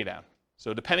covering debt pay down.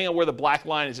 So depending on where the black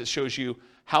line is, it shows you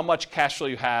how much cash flow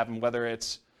you have and whether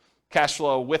it's cash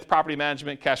flow with property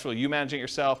management, cash flow you managing it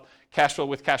yourself, cash flow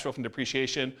with cash flow from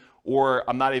depreciation, or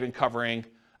I'm not even covering,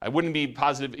 I wouldn't be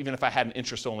positive even if I had an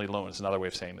interest-only loan is another way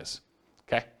of saying this,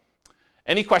 okay?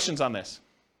 Any questions on this?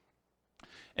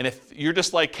 And if you're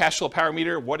just like cash flow power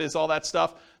meter, what is all that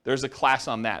stuff? There's a class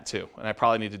on that too, and I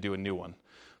probably need to do a new one.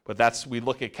 But we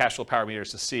look at cash flow power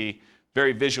meters to see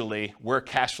very visually where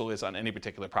cash flow is on any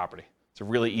particular property. It's a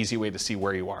really easy way to see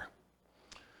where you are.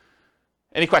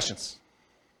 Any questions?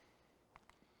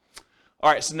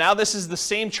 All right, so now this is the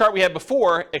same chart we had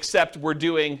before, except we're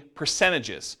doing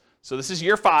percentages. So this is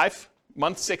year 5,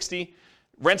 month 60.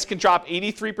 Rents can drop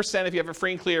 83% if you have a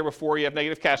free and clear before you have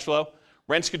negative cash flow.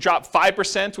 Rents could drop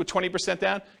 5% with 20%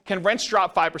 down. Can rents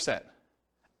drop 5%?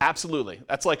 Absolutely.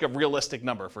 That's like a realistic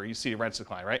number for you see rents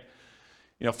decline, right?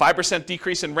 5%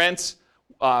 decrease in rents.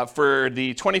 For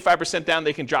the 25% down,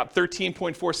 they can drop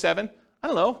 13.47. I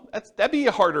don't know. That'd be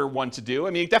a harder one to do. I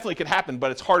mean, it definitely could happen,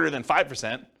 but it's harder than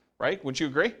 5%, right? Wouldn't you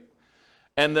agree?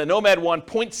 And the Nomad one,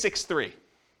 0.63.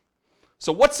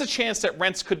 So what's the chance that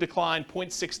rents could decline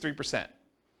 0.63%?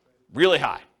 Really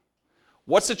high.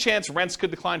 What's the chance rents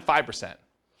could decline 5%?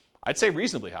 I'd say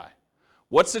reasonably high.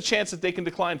 What's the chance that they can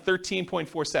decline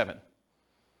 13.47?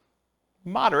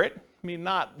 Moderate. I mean,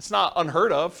 it's not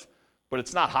unheard of, but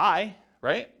it's not high,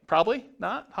 right? Probably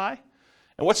not high.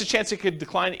 And what's the chance it could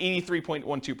decline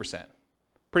 83.12%?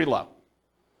 Pretty low.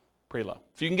 Pretty low.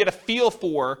 So you can get a feel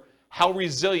for how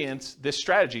resilient this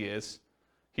strategy is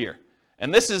here.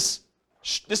 And this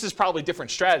is probably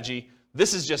different strategy.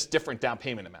 This is just different down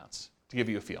payment amounts to give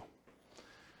you a feel.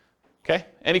 Okay?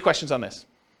 Any questions on this?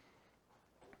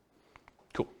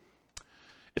 Cool.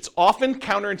 It's often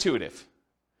counterintuitive.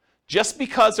 Just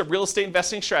because a real estate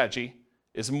investing strategy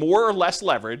is more or less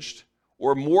leveraged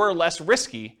or more or less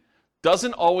risky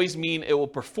doesn't always mean it will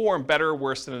perform better or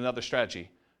worse than another strategy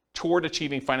toward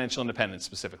achieving financial independence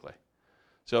specifically.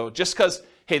 So just because,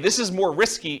 hey, this is more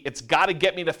risky, it's got to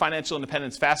get me to financial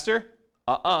independence faster?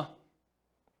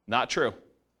 Not true.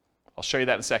 I'll show you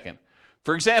that in a second.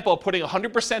 For example, putting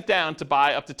 100% down to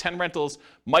buy up to 10 rentals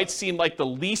might seem like the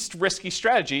least risky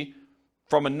strategy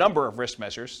from a number of risk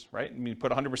measures, right? I mean,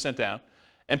 put 100% down.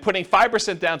 And putting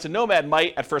 5% down to Nomad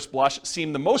might, at first blush,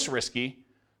 seem the most risky.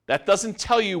 That doesn't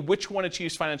tell you which one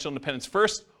achieves financial independence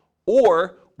first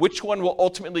or which one will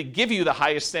ultimately give you the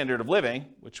highest standard of living,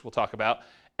 which we'll talk about.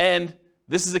 And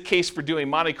this is a case for doing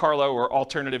Monte Carlo or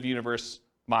alternative universe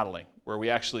modeling, where we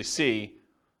actually see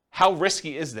how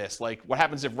risky is this? Like, what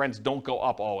happens if rents don't go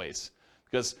up always?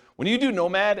 Because when you do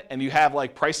Nomad and you have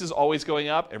like prices always going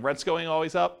up and rents going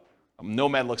always up,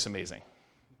 Nomad looks amazing,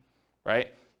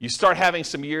 right? You start having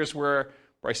some years where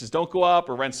prices don't go up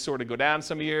or rents sort of go down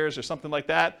some years or something like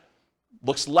that.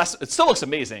 It still looks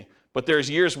amazing, but there's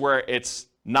years where it's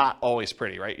not always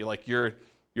pretty, right? You're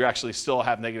actually still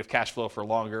have negative cash flow for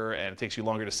longer and it takes you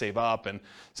longer to save up and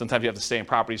sometimes you have to stay in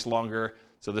properties longer.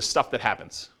 So there's stuff that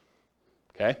happens,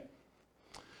 okay?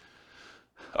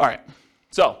 All right,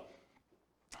 so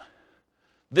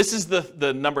this is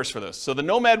the numbers for those. So the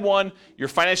Nomad one, you're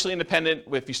financially independent.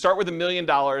 If you start with $1 million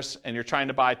and you're trying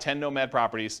to buy 10 Nomad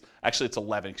properties, actually it's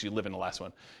 11 because you live in the last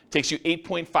one. It takes you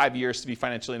 8.5 years to be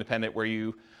financially independent where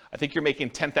I think you're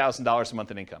making $10,000 a month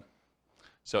in income.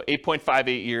 So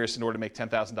 8.58 years in order to make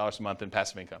 $10,000 a month in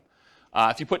passive income.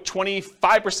 If you put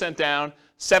 25% down,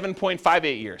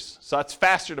 7.58 years. So that's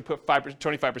faster to put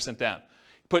 25% down.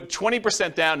 Put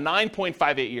 20% down,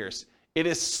 9.58 years. It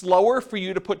is slower for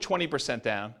you to put 20%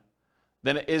 down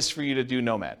than it is for you to do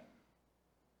Nomad.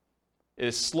 It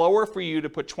is slower for you to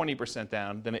put 20%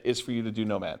 down than it is for you to do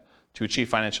Nomad to achieve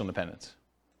financial independence.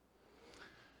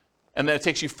 And then it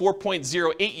takes you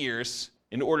 4.08 years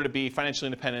in order to be financially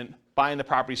independent, buying the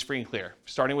properties free and clear.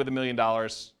 Starting with $1 million,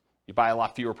 you buy a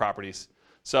lot fewer properties.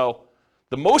 So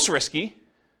the most risky,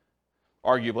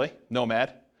 arguably,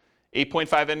 Nomad,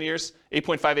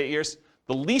 8.58 years.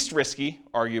 The least risky,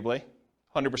 arguably,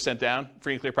 100% down,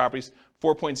 free and clear properties,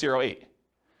 4.08.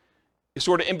 It's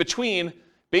sort of in between.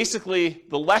 Basically,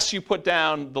 the less you put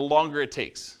down, the longer it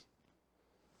takes.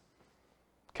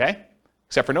 Okay?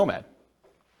 Except for Nomad.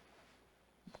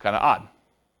 Kind of odd.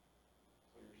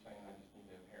 So you're saying I just need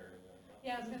to inherit it?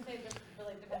 Yeah, I was going to say it just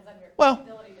really depends on your Well,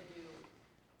 ability to do.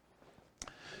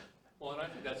 Well, and I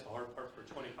think that's the hard part for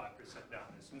 25% down.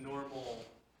 It's normal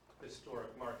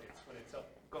historic markets when it's up,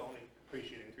 only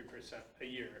appreciating 3% a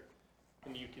year,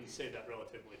 and you can say that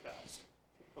relatively fast.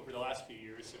 Over the last few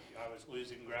years, if I was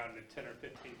losing ground at 10 or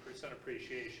 15%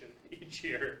 appreciation each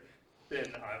year, then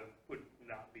I would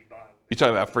not be buying You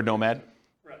talking about for Nomad?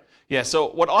 Right. Yeah,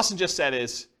 so what Austin just said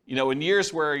is, in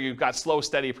years where you've got slow,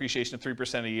 steady appreciation of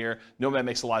 3% a year, Nomad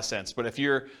makes a lot of sense. But if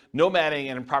you're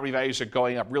nomading and property values are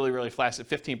going up really, really fast at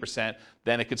 15%,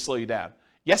 then it could slow you down.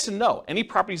 Yes and no. Any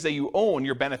properties that you own,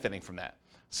 you're benefiting from that.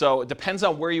 So it depends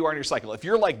on where you are in your cycle. If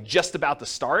you're like just about to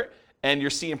start and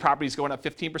you're seeing properties going up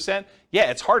 15%, yeah,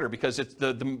 it's harder because it's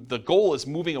the goal is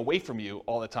moving away from you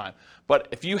all the time. But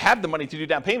if you have the money to do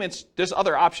down payments, there's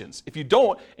other options. If you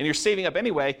don't and you're saving up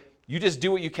anyway, you just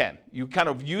do what you can. You kind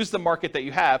of use the market that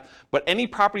you have, but any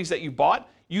properties that you bought,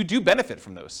 you do benefit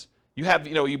from those. You have,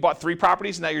 you bought 3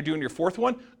 properties and now you're doing your 4th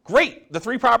one. Great. The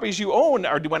 3 properties you own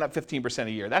went up 15%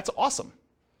 a year. That's awesome.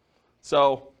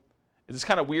 So it's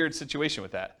kind of weird situation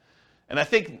with that. And I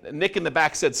think Nick in the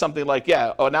back said something like,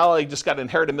 yeah, now I just got to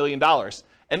inherit $1 million.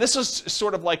 And this was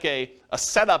sort of like a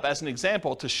setup as an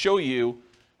example to show you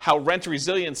how rent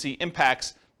resiliency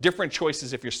impacts different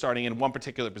choices if you're starting in one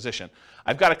particular position.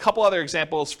 I've got a couple other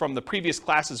examples from the previous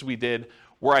classes we did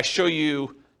where I show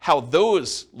you how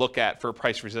those look at for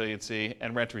price resiliency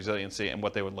and rent resiliency and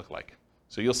what they would look like.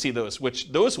 So you'll see those,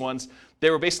 which those ones, they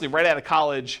were basically right out of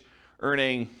college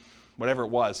earning whatever it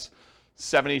was,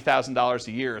 $70,000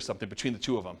 a year or something between the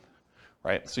two of them,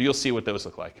 right? So you'll see what those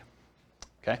look like.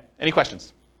 Okay, any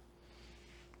questions?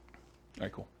 All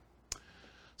right, cool.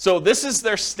 So this is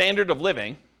their standard of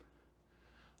living.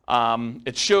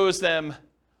 It shows them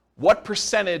what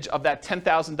percentage of that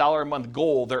 $10,000 a month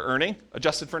goal they're earning,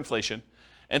 adjusted for inflation.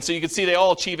 And so you can see they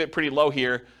all achieve it pretty low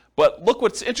here. But look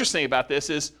what's interesting about this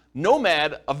is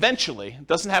Nomad eventually, it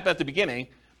doesn't happen at the beginning,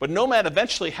 but Nomad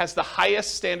eventually has the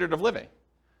highest standard of living.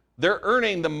 They're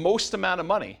earning the most amount of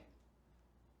money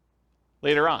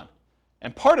later on.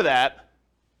 And part of that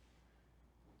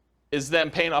is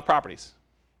them paying off properties.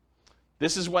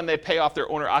 This is when they pay off their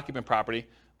owner-occupant property.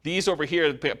 These over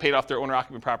here paid off their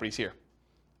owner-occupant properties here.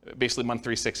 Basically month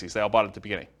 360s. They all bought it at the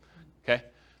beginning. Okay?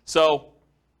 So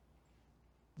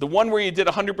the one where you did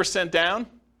 100% down,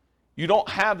 you don't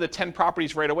have the 10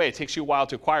 properties right away. It takes you a while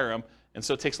to acquire them, and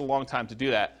so it takes a long time to do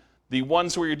that. The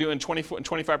ones where you're doing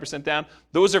 25% down,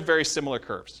 those are very similar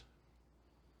curves.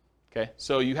 Okay?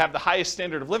 So you have the highest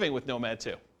standard of living with Nomad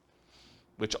too,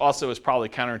 which also is probably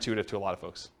counterintuitive to a lot of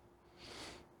folks.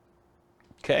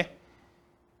 Okay?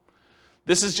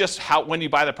 This is just how when you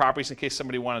buy the properties, in case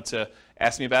somebody wanted to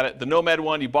ask me about it. The Nomad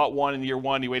one, you bought one in year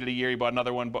 1, you waited a year, you bought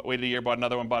another one, waited a year, bought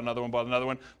another one, bought another one, bought another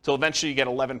one, until eventually you get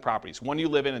 11 properties. 1 you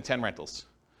live in and 10 rentals.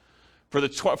 For the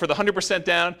 100%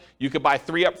 down, you could buy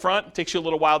 3 up front. It takes you a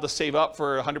little while to save up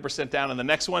for 100% down in the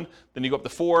next one. Then you go up to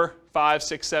 4, 5,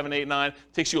 6, 7, 8, 9. It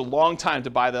takes you a long time to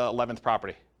buy the 11th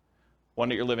property, one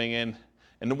that you're living in.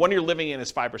 And the one you're living in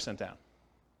is 5% down.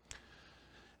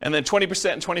 And then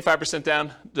 20% and 25%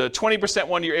 down. The 20%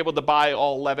 one, you're able to buy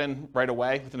all 11 right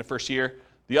away within the first year.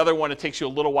 The other one, it takes you a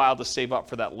little while to save up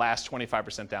for that last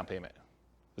 25% down payment.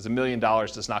 Because $1 million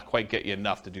does not quite get you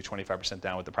enough to do 25%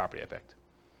 down with the property I picked.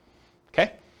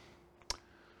 Okay?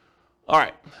 All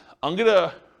right. I'm going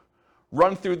to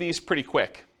run through these pretty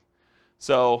quick.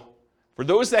 So for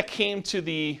those that came to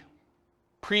the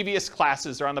previous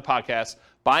classes or on the podcast,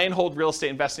 buy and hold real estate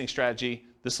investing strategy,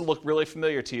 this will look really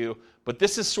familiar to you, but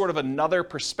this is sort of another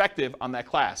perspective on that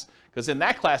class. Because in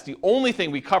that class, the only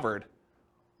thing we covered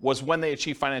was when they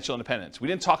achieve financial independence. We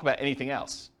didn't talk about anything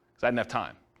else because I didn't have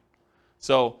time.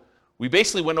 So we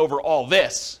basically went over all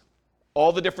this,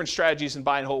 all the different strategies in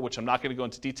buy and hold, which I'm not going to go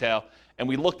into detail, and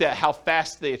we looked at how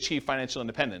fast they achieve financial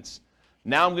independence.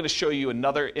 Now I'm going to show you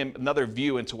another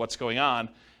view into what's going on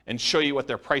and show you what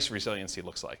their price resiliency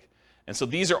looks like. And so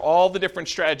these are all the different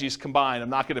strategies combined. I'm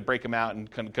not going to break them out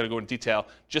and kind of go into detail,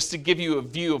 just to give you a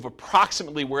view of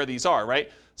approximately where these are,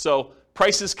 right? So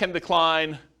prices can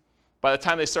decline by the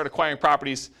time they start acquiring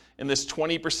properties in this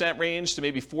 20% range to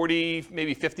maybe 40,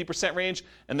 maybe 50% range.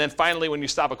 And then finally, when you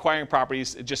stop acquiring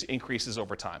properties, it just increases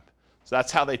over time. So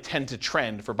that's how they tend to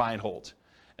trend for buy and hold.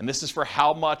 And this is for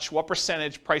what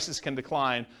percentage prices can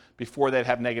decline before they'd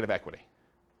have negative equity.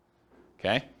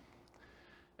 Okay?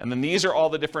 And then these are all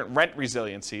the different rent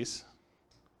resiliencies,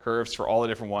 curves for all the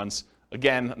different ones.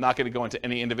 Again, I'm not going to go into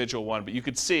any individual one, but you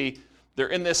could see they're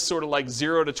in this sort of like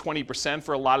 0 to 20%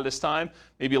 for a lot of this time,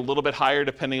 maybe a little bit higher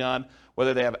depending on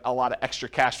whether they have a lot of extra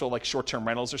cash flow like short-term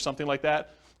rentals or something like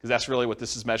that, because that's really what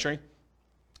this is measuring.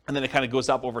 And then it kind of goes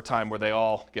up over time where they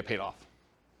all get paid off.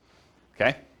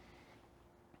 Okay?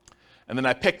 And then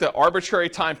I picked an arbitrary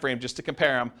time frame just to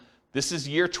compare them. This is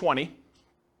year 20,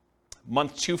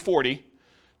 month 240,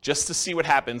 just to see what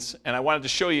happens. And I wanted to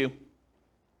show you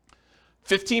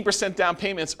 15% down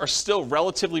payments are still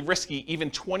relatively risky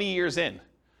even 20 years in.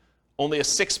 Only a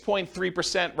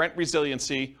 6.3% rent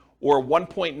resiliency or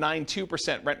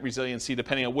 1.92% rent resiliency,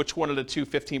 depending on which one of the two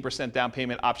 15% down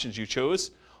payment options you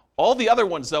chose. All the other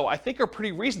ones, though, I think are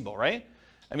pretty reasonable, right?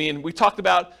 I mean, we talked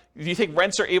about, do you think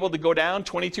rents are able to go down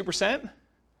 22%?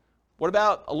 What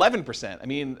about 11%? I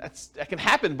mean, that can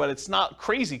happen, but it's not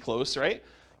crazy close, right?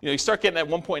 You start getting at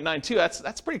 1.92,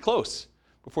 that's pretty close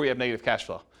before you have negative cash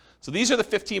flow. So these are the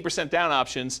 15% down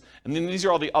options, and then these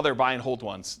are all the other buy and hold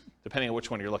ones, depending on which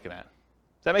one you're looking at.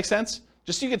 Does that make sense?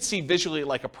 Just so you can see visually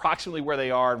like approximately where they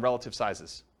are in relative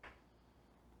sizes.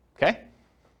 Okay?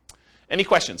 Any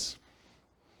questions?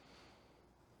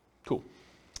 Cool.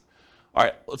 All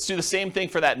right, let's do the same thing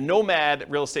for that Nomad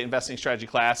real estate investing strategy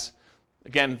class.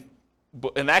 Again,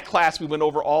 in that class, we went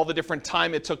over all the different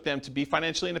time it took them to be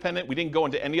financially independent. We didn't go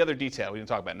into any other detail. We didn't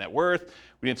talk about net worth.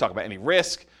 We didn't talk about any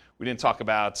risk. We didn't talk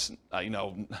about,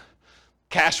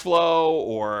 cash flow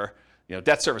or,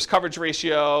 debt service coverage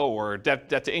ratio or debt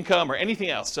to income or anything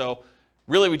else. So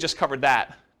really, we just covered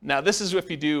that. Now, this is if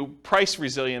you do price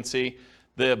resiliency.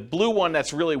 The blue one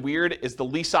that's really weird is the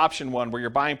lease option one where you're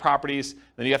buying properties,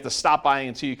 then you have to stop buying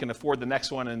until you can afford the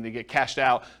next one and they get cashed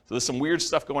out. So there's some weird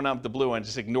stuff going on with the blue one,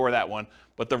 just ignore that one.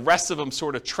 But the rest of them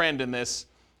sort of trend in this,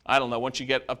 I don't know, once you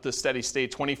get up to steady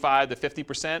state, 25 to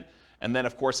 50%, and then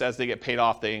of course as they get paid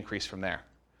off, they increase from there.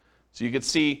 So you can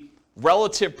see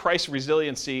relative price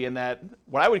resiliency in that,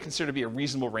 what I would consider to be a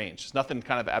reasonable range. There's nothing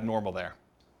kind of abnormal there.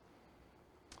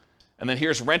 And then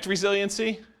here's rent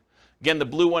resiliency. Again, the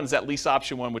blue one is that lease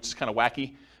option one, which is kind of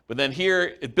wacky. But then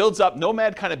here, it builds up.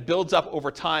 Nomad kind of builds up over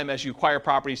time as you acquire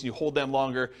properties and you hold them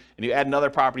longer, and you add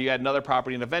another property,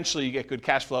 and eventually you get good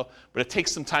cash flow. But it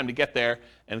takes some time to get there,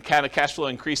 and kind of cash flow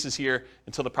increases here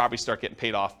until the properties start getting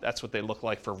paid off. That's what they look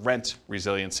like for rent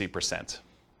resiliency percent.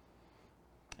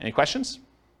 Any questions?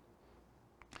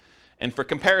 And for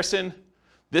comparison,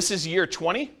 this is year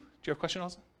 20. Do you have a question,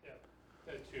 also? Yeah.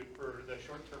 For the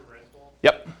short-term rental.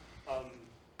 Yep.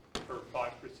 For 5%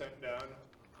 down,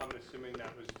 I'm assuming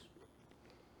that was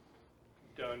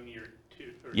done year 2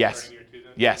 or yes. starting year 2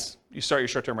 then? Yes. You start your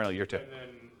short-term rental year 2. And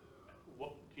then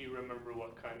do you remember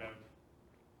what kind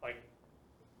of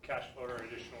cash flow or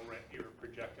additional rent you were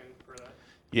projecting for that?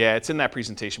 Yeah, it's in that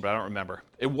presentation, but I don't remember.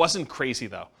 It wasn't crazy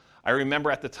though. I remember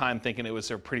at the time thinking it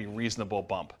was a pretty reasonable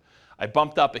bump. I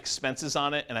bumped up expenses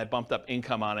on it and I bumped up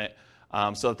income on it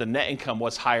so that the net income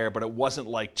was higher, but it wasn't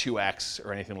like 2x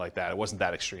or anything like that. It wasn't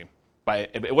that extreme.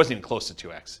 It wasn't even close to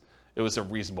 2x. It was a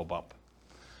reasonable bump.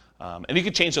 And you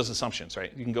can change those assumptions,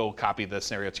 right? You can go copy the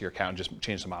scenario to your account and just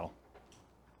change the model.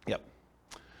 Yep.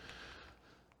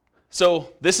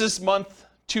 So this is month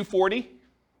 240,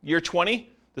 year 20,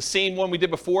 the same one we did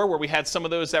before where we had some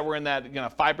of those that were in that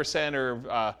 5%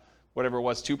 or whatever it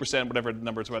was, 2%, whatever the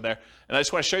numbers were there. And I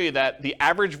just want to show you that the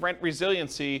average rent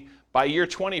resiliency by year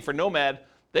 20 for Nomad,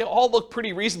 they all look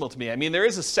pretty reasonable to me. I mean, there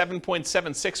is a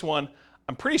 7.76 one.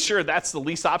 I'm pretty sure that's the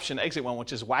lease option exit one,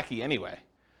 which is wacky anyway.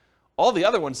 All the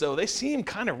other ones, though, they seem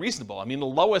kind of reasonable. I mean, the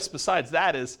lowest besides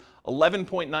that is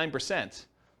 11.9%.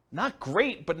 Not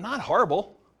great, but not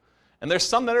horrible. And there's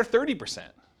some that are 30%.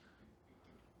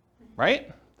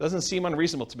 Right? Doesn't seem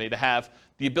unreasonable to me to have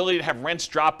the ability to have rents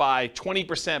drop by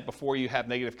 20% before you have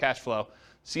negative cash flow.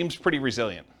 Seems pretty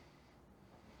resilient.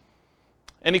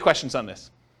 Any questions on this?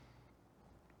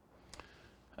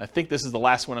 I think this is the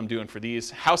last one I'm doing for these.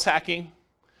 House hacking.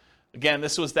 Again,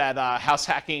 this was that house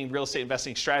hacking real estate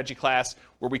investing strategy class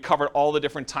where we covered all the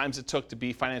different times it took to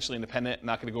be financially independent. I'm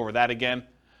not going to go over that again.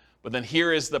 But then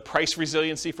here is the price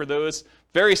resiliency for those.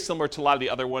 Very similar to a lot of the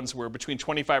other ones where between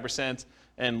 25%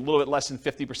 and a little bit less than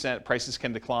 50% prices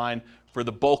can decline for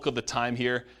the bulk of the time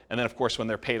here. And then, of course, when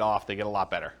they're paid off, they get a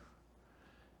lot better.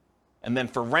 And then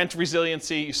for rent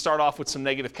resiliency, you start off with some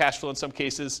negative cash flow in some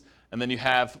cases, and then you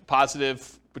have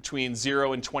positive between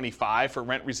 0 and 25 for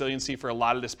rent resiliency for a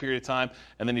lot of this period of time,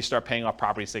 and then you start paying off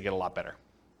properties, they get a lot better.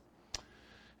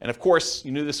 And of course,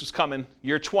 you knew this was coming.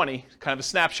 Year 20, kind of a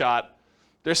snapshot.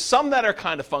 There's some that are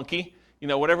kind of funky.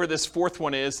 Whatever this fourth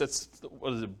one is, that's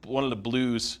one of the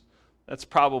blues. That's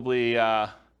probably the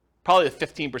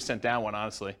 15% down one,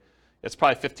 honestly. It's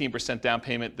probably 15% down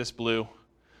payment, this blue,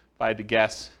 if I had to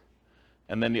guess.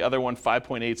 And then the other one,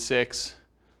 5.86,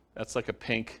 that's like a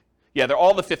pink. Yeah, they're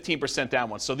all the 15% down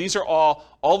ones. So these are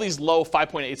all these low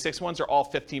 5.86 ones are all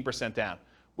 15% down,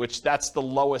 which that's the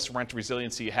lowest rent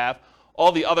resiliency you have.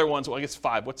 All the other ones, well, I guess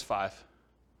 5. What's 5?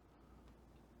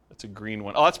 That's a green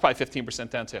one. Oh, that's probably 15%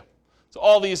 down too. So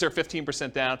all these are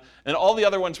 15% down. And all the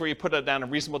other ones where you put down a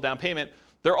reasonable down payment,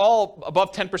 they're all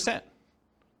above 10%,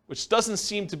 which doesn't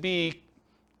seem to be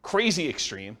crazy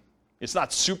extreme. It's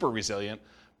not super resilient,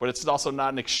 but it's also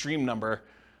not an extreme number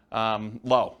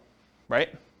low,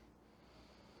 right?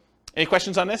 Any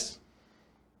questions on this?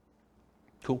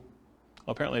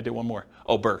 apparently I did one more.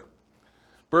 Oh, BRRRR.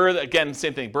 BRRRR, again,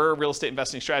 same thing. BRRRR, real estate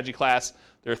investing strategy class.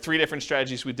 There are 3 different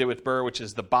strategies we did with BRRRR, which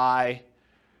is the buy,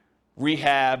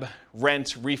 rehab,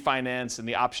 rent, refinance, and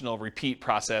the optional repeat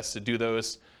process to do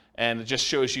those. And it just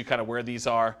shows you kind of where these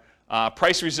are.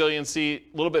 Price resiliency,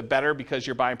 a little bit better because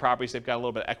you're buying properties. They've got a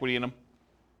little bit of equity in them.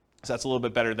 So that's a little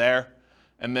bit better there.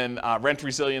 And then rent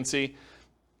resiliency,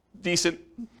 decent,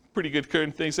 pretty good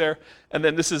current things there. And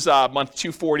then this is month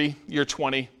 240, year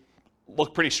 20.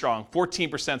 Look pretty strong.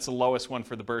 14% is the lowest one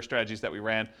for the BRRRR strategies that we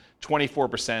ran.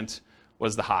 24%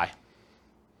 was the high.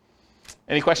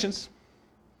 Any questions?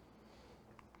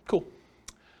 Cool.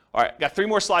 All right, got 3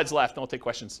 more slides left, and we'll take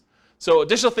questions. So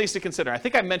additional things to consider. I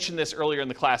think I mentioned this earlier in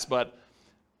the class, but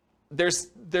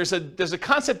there's a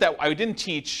concept that I didn't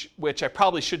teach, which I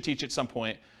probably should teach at some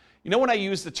point. You know when I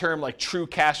use the term like true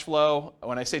cash flow,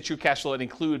 when I say true cash flow, it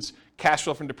includes cash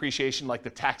flow from depreciation, like the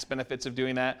tax benefits of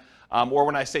doing that. Or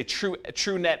when I say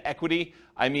true net equity,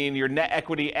 I mean your net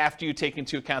equity after you take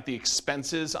into account the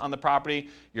expenses on the property,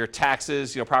 your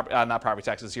taxes, not property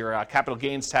taxes, your capital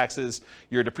gains taxes,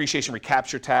 your depreciation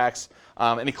recapture tax,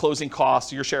 any closing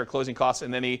costs, your share of closing costs,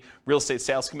 and any real estate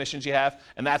sales commissions you have.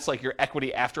 And that's like your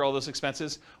equity after all those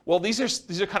expenses. Well, these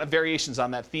are kind of variations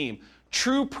on that theme.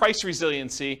 True price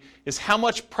resiliency is how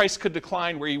much price could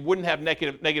decline where you wouldn't have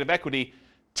negative equity,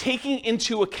 taking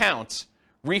into account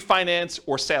refinance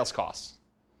or sales costs.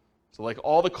 So like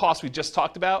all the costs we just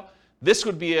talked about, this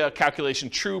would be a calculation.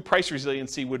 True price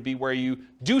resiliency would be where you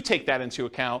do take that into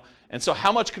account. And so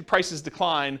how much could prices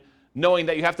decline knowing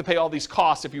that you have to pay all these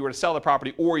costs if you were to sell the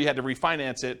property or you had to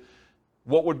refinance it?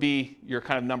 What would be your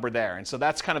kind of number there? And so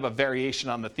that's kind of a variation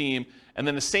on the theme. And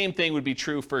then the same thing would be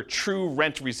true for true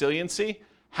rent resiliency.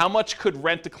 How much could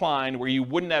rent decline where you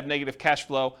wouldn't have negative cash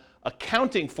flow,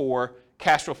 accounting for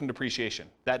cash flow from depreciation,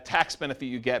 that tax benefit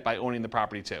you get by owning the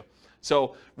property too.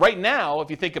 So right now,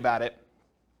 if you think about it,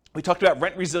 we talked about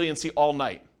rent resiliency all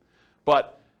night.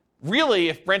 But really,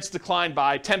 if rents decline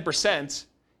by 10%,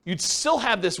 you'd still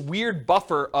have this weird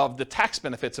buffer of the tax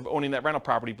benefits of owning that rental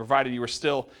property, provided you were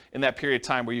still in that period of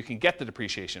time where you can get the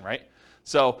depreciation, right?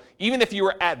 So even if you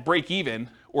were at break even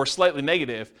or slightly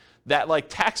negative, that like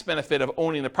tax benefit of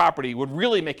owning the property would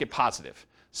really make it positive.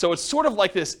 So it's sort of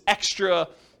like this extra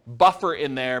buffer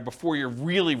in there before you're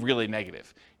really, really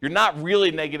negative. You're not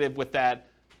really negative with that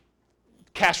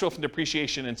cash flow from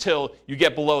depreciation until you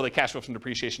get below the cash flow from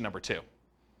depreciation number 2. Does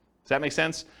that make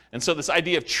sense? And so this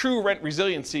idea of true rent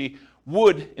resiliency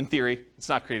would, in theory, it's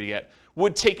not created yet,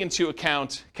 would take into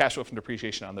account cash flow from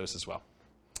depreciation on those as well.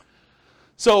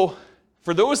 So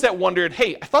for those that wondered,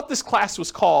 hey, I thought this class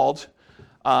was called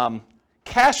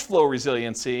cash flow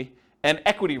resiliency and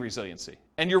equity resiliency.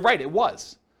 And you're right, it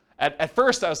was. At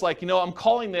first, I was like, I'm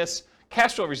calling this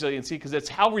cash flow resiliency because it's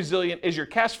how resilient is your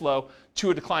cash flow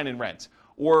to a decline in rent.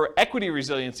 Or equity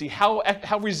resiliency, how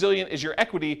resilient is your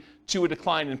equity to a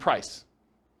decline in price.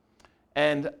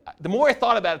 And the more I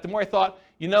thought about it, the more I thought,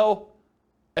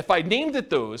 if I named it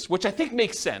those, which I think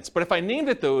makes sense, but if I named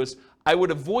it those, I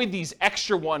would avoid these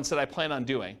extra ones that I plan on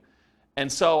doing.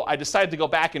 And so I decided to go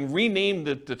back and rename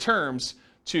the terms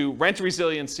to rent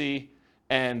resiliency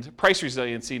and price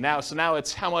resiliency now. So now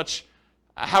it's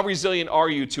how resilient are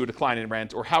you to a decline in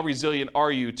rent, or how resilient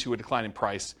are you to a decline in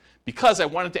price? Because I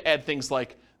wanted to add things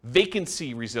like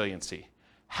vacancy resiliency.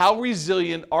 How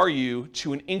resilient are you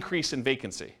to an increase in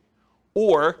vacancy?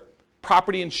 Or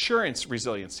property insurance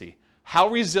resiliency. How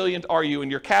resilient are you in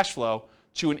your cash flow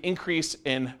to an increase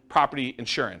in property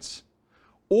insurance?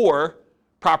 Or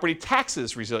property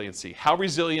taxes resiliency. How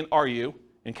resilient are you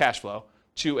in cash flow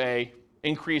to a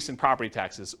increase in property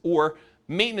taxes? Or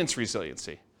maintenance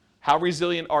resiliency. How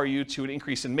resilient are you to an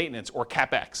increase in maintenance or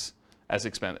CapEx as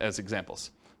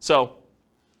examples? So,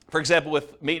 for example,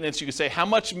 with maintenance, you could say, how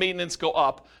much maintenance go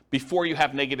up before you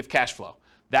have negative cash flow?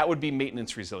 That would be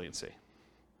maintenance resiliency.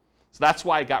 So that's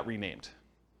why it got renamed.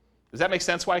 Does that make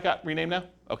sense why it got renamed now?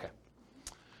 Okay.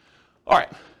 All right.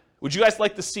 Would you guys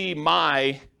like to see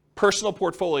my personal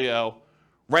portfolio,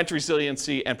 rent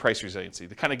resiliency, and price resiliency,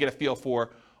 to kind of get a feel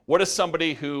for what is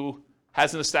somebody who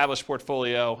has an established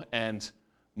portfolio and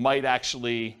might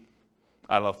actually,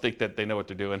 think that they know what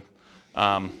they're doing,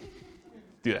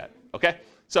 do that, okay?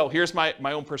 So here's my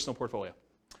own personal portfolio.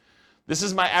 This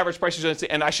is my average price resiliency,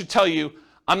 and I should tell you,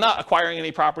 I'm not acquiring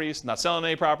any properties, not selling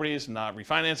any properties, not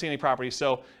refinancing any properties,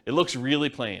 so it looks really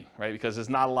plain, right? Because there's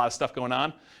not a lot of stuff going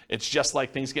on. It's just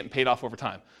like things getting paid off over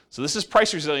time. So this is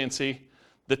price resiliency.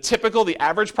 The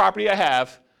average property I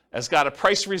have has got a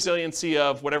price resiliency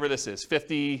of whatever this is,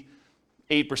 58%,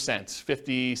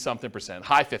 50-something percent,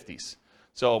 high 50s.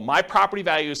 So my property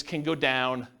values can go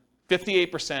down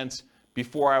 58%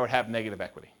 before I would have negative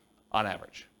equity. on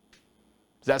average.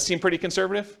 Does that seem pretty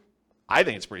conservative? I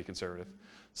think it's pretty conservative.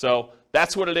 So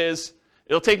that's what it is.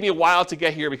 It'll take me a while to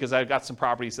get here because I've got some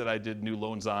properties that I did new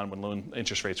loans on when loan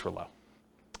interest rates were low.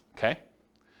 Okay?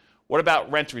 What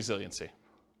about rent resiliency?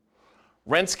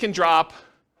 Rents can drop,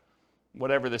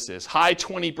 whatever this is, high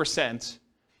 20%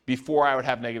 before I would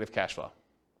have negative cash flow.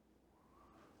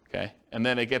 Okay? And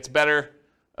then it gets better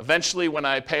eventually when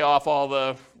I pay off all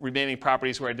the remaining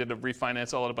properties where I did a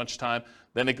refinance all at a bunch of time.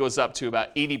 Then it goes up to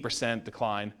about 80%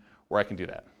 decline where I can do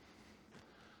that.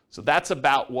 So that's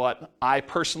about what I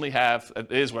personally have, it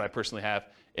is what I personally have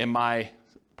in my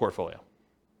portfolio.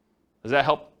 Does that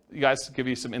help you guys, give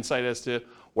you some insight as to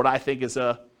what I think is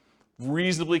a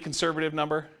reasonably conservative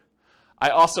number?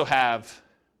 I also have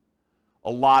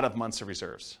a lot of months of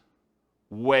reserves,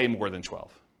 way more than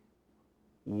 12.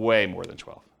 Way more than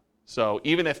 12. So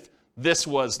even if this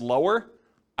was lower,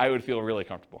 I would feel really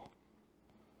comfortable.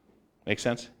 Make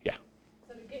sense? Yeah.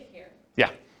 So to get here, Yeah.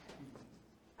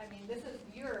 I mean, this is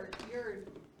your years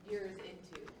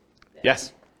into this.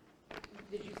 Yes.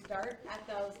 Did you start at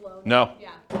those low? No.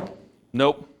 Yeah.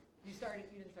 Nope. You didn't start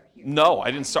here. No,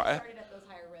 I didn't start. You started at those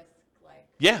higher risk, like.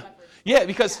 Yeah. leverage. Yeah,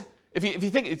 because if you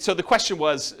think, so the question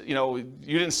was, you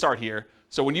didn't start here.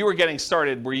 So when you were getting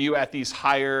started, were you at these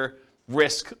higher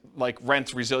risk, like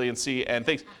rent resiliency and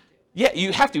things? Yeah,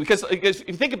 you have to, because if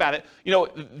you think about it,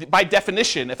 by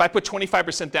definition, if I put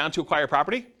 25% down to acquire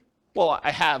property, well,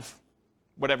 I have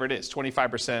whatever it is,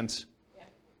 25%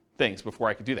 things before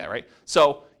I could do that, right?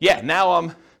 So yeah, now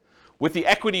I'm, with the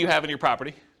equity you have in your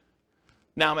property,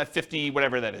 now I'm at 50,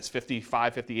 whatever that is,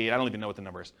 55, 58, I don't even know what the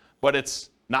number is, but it's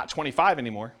not 25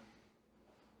 anymore,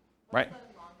 right? What's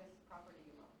the longest property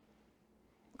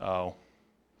you own? Oh,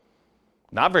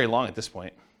 not very long at this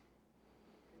point.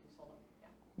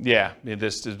 Yeah,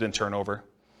 this has been turnover.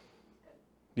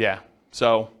 Yeah,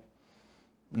 so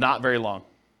not very long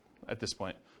at this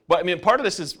point. But I mean, part of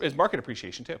this is market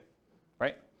appreciation too,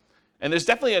 right? And there's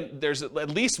definitely there's at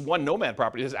least one nomad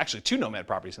property. There's actually 2 nomad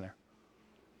properties in there.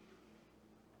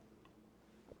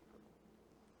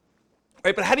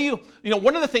 Right, but how do you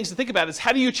one of the things to think about is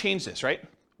how do you change this, right?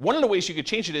 One of the ways you could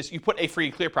change it is you put a free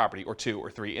and clear property or 2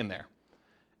 or 3 in there.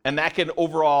 And that can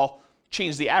overall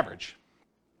change the average,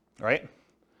 right?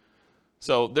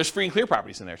 So there's free and clear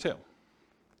properties in there too.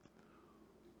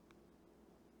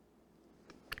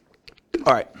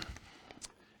 All right.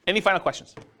 Any final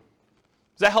questions?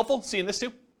 Is that helpful, seeing this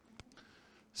too?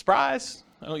 Surprise.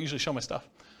 I don't usually show my stuff.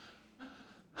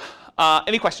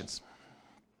 Any questions?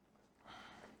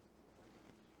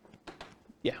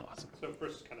 Yeah, awesome. So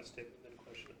first kind of statement, then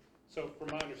question. So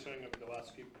from my understanding of the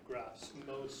last few graphs,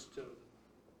 most of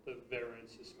the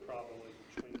variance is probably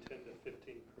between 10 to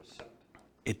 15%.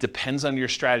 It depends on your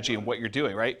strategy and what you're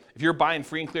doing, right? If you're buying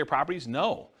free and clear properties,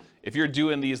 no. If you're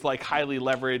doing these like highly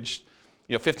leveraged,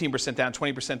 15% down,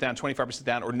 20% down, 25%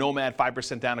 down, or Nomad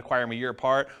 5% down, acquire them a year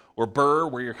apart, or Burr,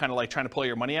 where you're kind of like trying to pull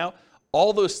your money out,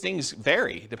 all those things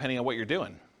vary depending on what you're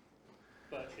doing.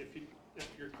 But if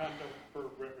you're kind of for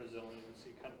rent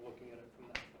resiliency, kind of looking at it from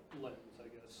that lens, I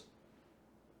guess.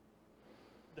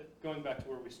 Going back to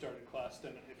where we started class,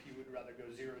 then if you would rather go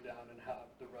 0 down and have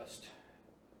the rest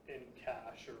in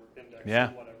cash or index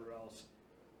or whatever else.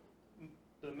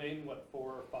 The main, 4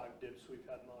 or 5 dips we've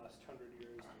had in the last 100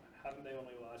 years, haven't they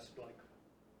only lasted like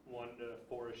 1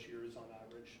 to 4-ish years on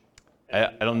average?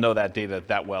 I don't know that data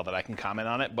that well that I can comment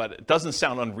on it, but it doesn't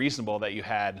sound unreasonable that you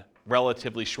had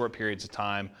relatively short periods of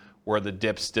time where the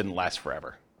dips didn't last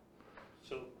forever.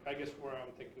 So I guess where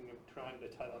I'm thinking of trying to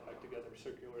tie that back together,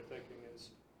 circular thinking, is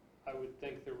I would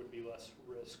think there would be less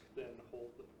risk than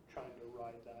trying to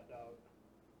ride that out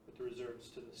with the reserves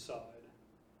to the side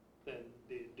than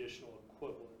the additional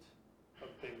equivalent of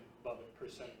being above it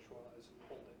percentage-wise and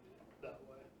holding it that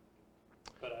way.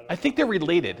 But I think they're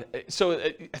related. So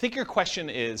I think your question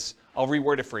is, I'll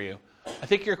reword it for you. I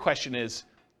think your question is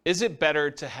it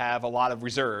better to have a lot of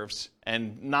reserves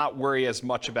and not worry as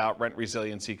much about rent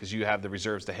resiliency because you have the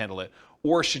reserves to handle it?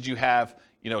 Or should you have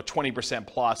 20%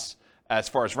 plus as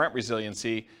far as rent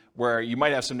resiliency where you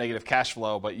might have some negative cash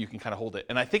flow, but you can kind of hold it?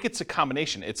 And I think it's a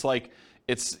combination. It's like,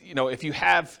 if you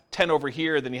have 10 over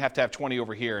here, then you have to have 20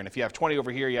 over here. And if you have 20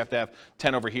 over here, you have to have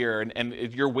 10 over here. And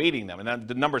you're weighting them. And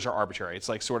the numbers are arbitrary. It's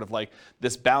like sort of like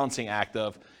this balancing act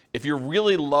of, if you're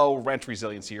really low rent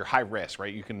resiliency, you're high risk,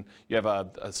 right? You have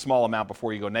a small amount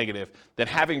before you go negative, then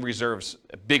having reserves,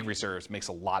 big reserves, makes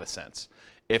a lot of sense.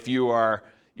 If you are,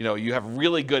 you have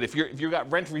really good, if you've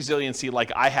got rent resiliency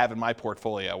like I have in my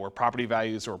portfolio, where property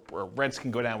values or rents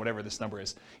can go down, whatever this number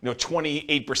is,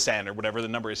 28% or whatever the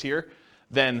number is here,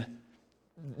 then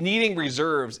needing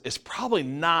reserves is probably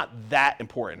not that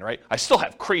important, right? I still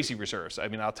have crazy reserves. I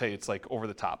mean, I'll tell you, it's like over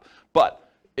the top. But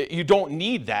you don't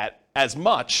need that as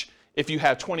much if you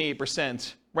have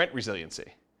 28% rent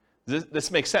resiliency. This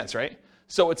makes sense, right?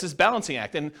 So it's this balancing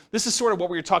act. And this is sort of what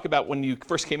we were talking about when you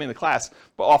first came into class,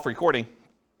 but off recording,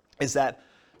 is that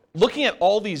looking at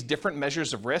all these different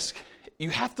measures of risk, you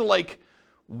have to like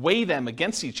weigh them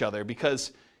against each other,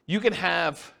 because you can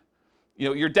have,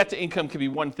 your debt to income can be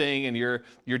one thing, and your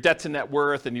debt to net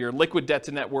worth, and your liquid debt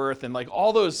to net worth, and like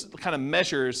all those kind of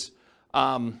measures,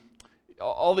 debt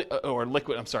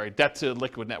to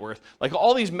liquid net worth, like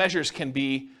all these measures can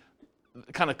be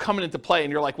kind of coming into play,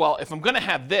 and you're like, well, if I'm going to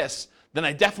have this, then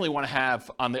I definitely want to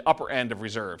have on the upper end of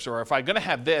reserves. Or if I'm going to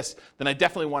have this, then I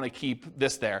definitely want to keep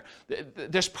this there.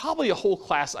 There's probably a whole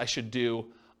class I should do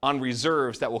on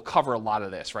reserves that will cover a lot of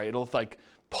this, right? It'll like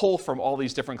pull from all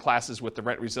these different classes with the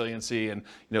rent resiliency and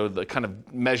the kind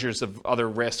of measures of other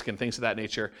risk and things of that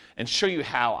nature, and show you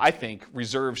how I think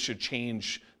reserves should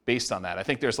change based on that. I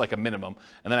think there's like a minimum,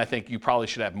 and then I think you probably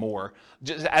should have more.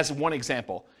 Just as one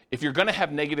example, if you're going to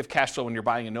have negative cash flow when you're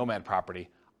buying a nomad property,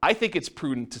 I think it's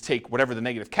prudent to take whatever the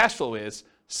negative cash flow is,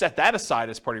 set that aside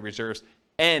as part of your reserves,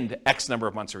 and X number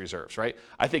of months of reserves, right?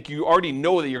 I think you already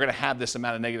know that you're going to have this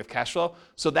amount of negative cash flow,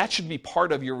 so that should be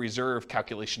part of your reserve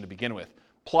calculation to begin with,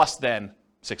 plus then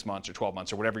 6 months or 12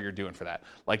 months or whatever you're doing for that.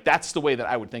 Like, that's the way that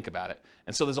I would think about it.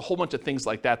 And so there's a whole bunch of things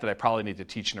like that I probably need to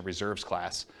teach in a reserves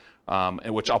class,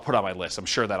 and which I'll put on my list. I'm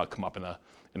sure that'll come up in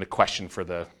a question for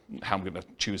how I'm going to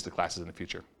choose the classes in the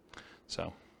future. So,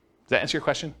 does that answer your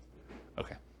question?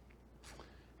 Okay.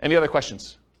 Any other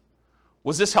questions?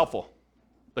 Was this helpful?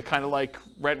 The kind of like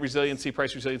rent resiliency,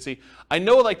 price resiliency. I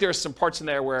know like there's some parts in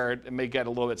there where it may get a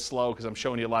little bit slow because I'm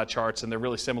showing you a lot of charts and they're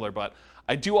really similar, but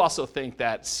I do also think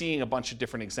that seeing a bunch of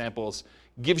different examples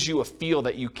gives you a feel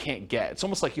that you can't get. It's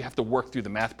almost like you have to work through the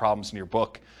math problems in your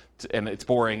book, and it's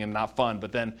boring and not fun,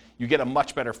 but then you get a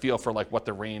much better feel for like what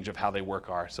the range of how they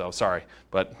work are. So sorry,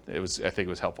 but I think it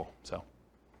was helpful. So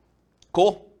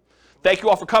cool. Thank you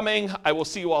all for coming. I will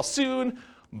see you all soon.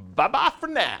 Bye-bye for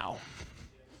now.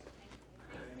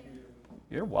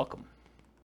 You're welcome.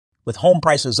 With home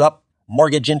prices up,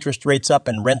 mortgage interest rates up,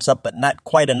 and rents up, but not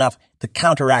quite enough to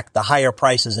counteract the higher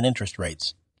prices and interest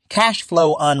rates, cash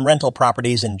flow on rental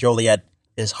properties in Joliet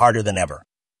is harder than ever.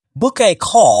 Book a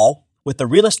call with the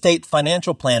Real Estate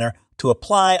Financial Planner to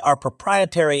apply our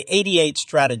proprietary 88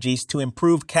 strategies to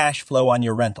improve cash flow on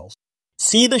your rentals.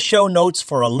 See the show notes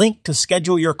for a link to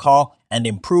schedule your call and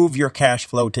improve your cash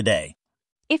flow today.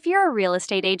 If you're a real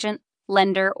estate agent,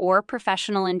 lender, or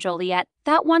professional in Joliet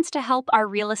that wants to help our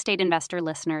real estate investor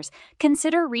listeners,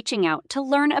 consider reaching out to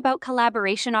learn about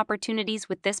collaboration opportunities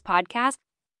with this podcast.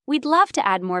 We'd love to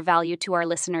add more value to our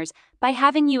listeners by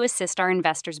having you assist our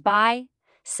investors buy,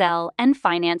 sell, and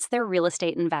finance their real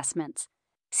estate investments.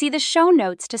 See the show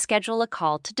notes to schedule a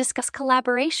call to discuss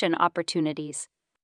collaboration opportunities.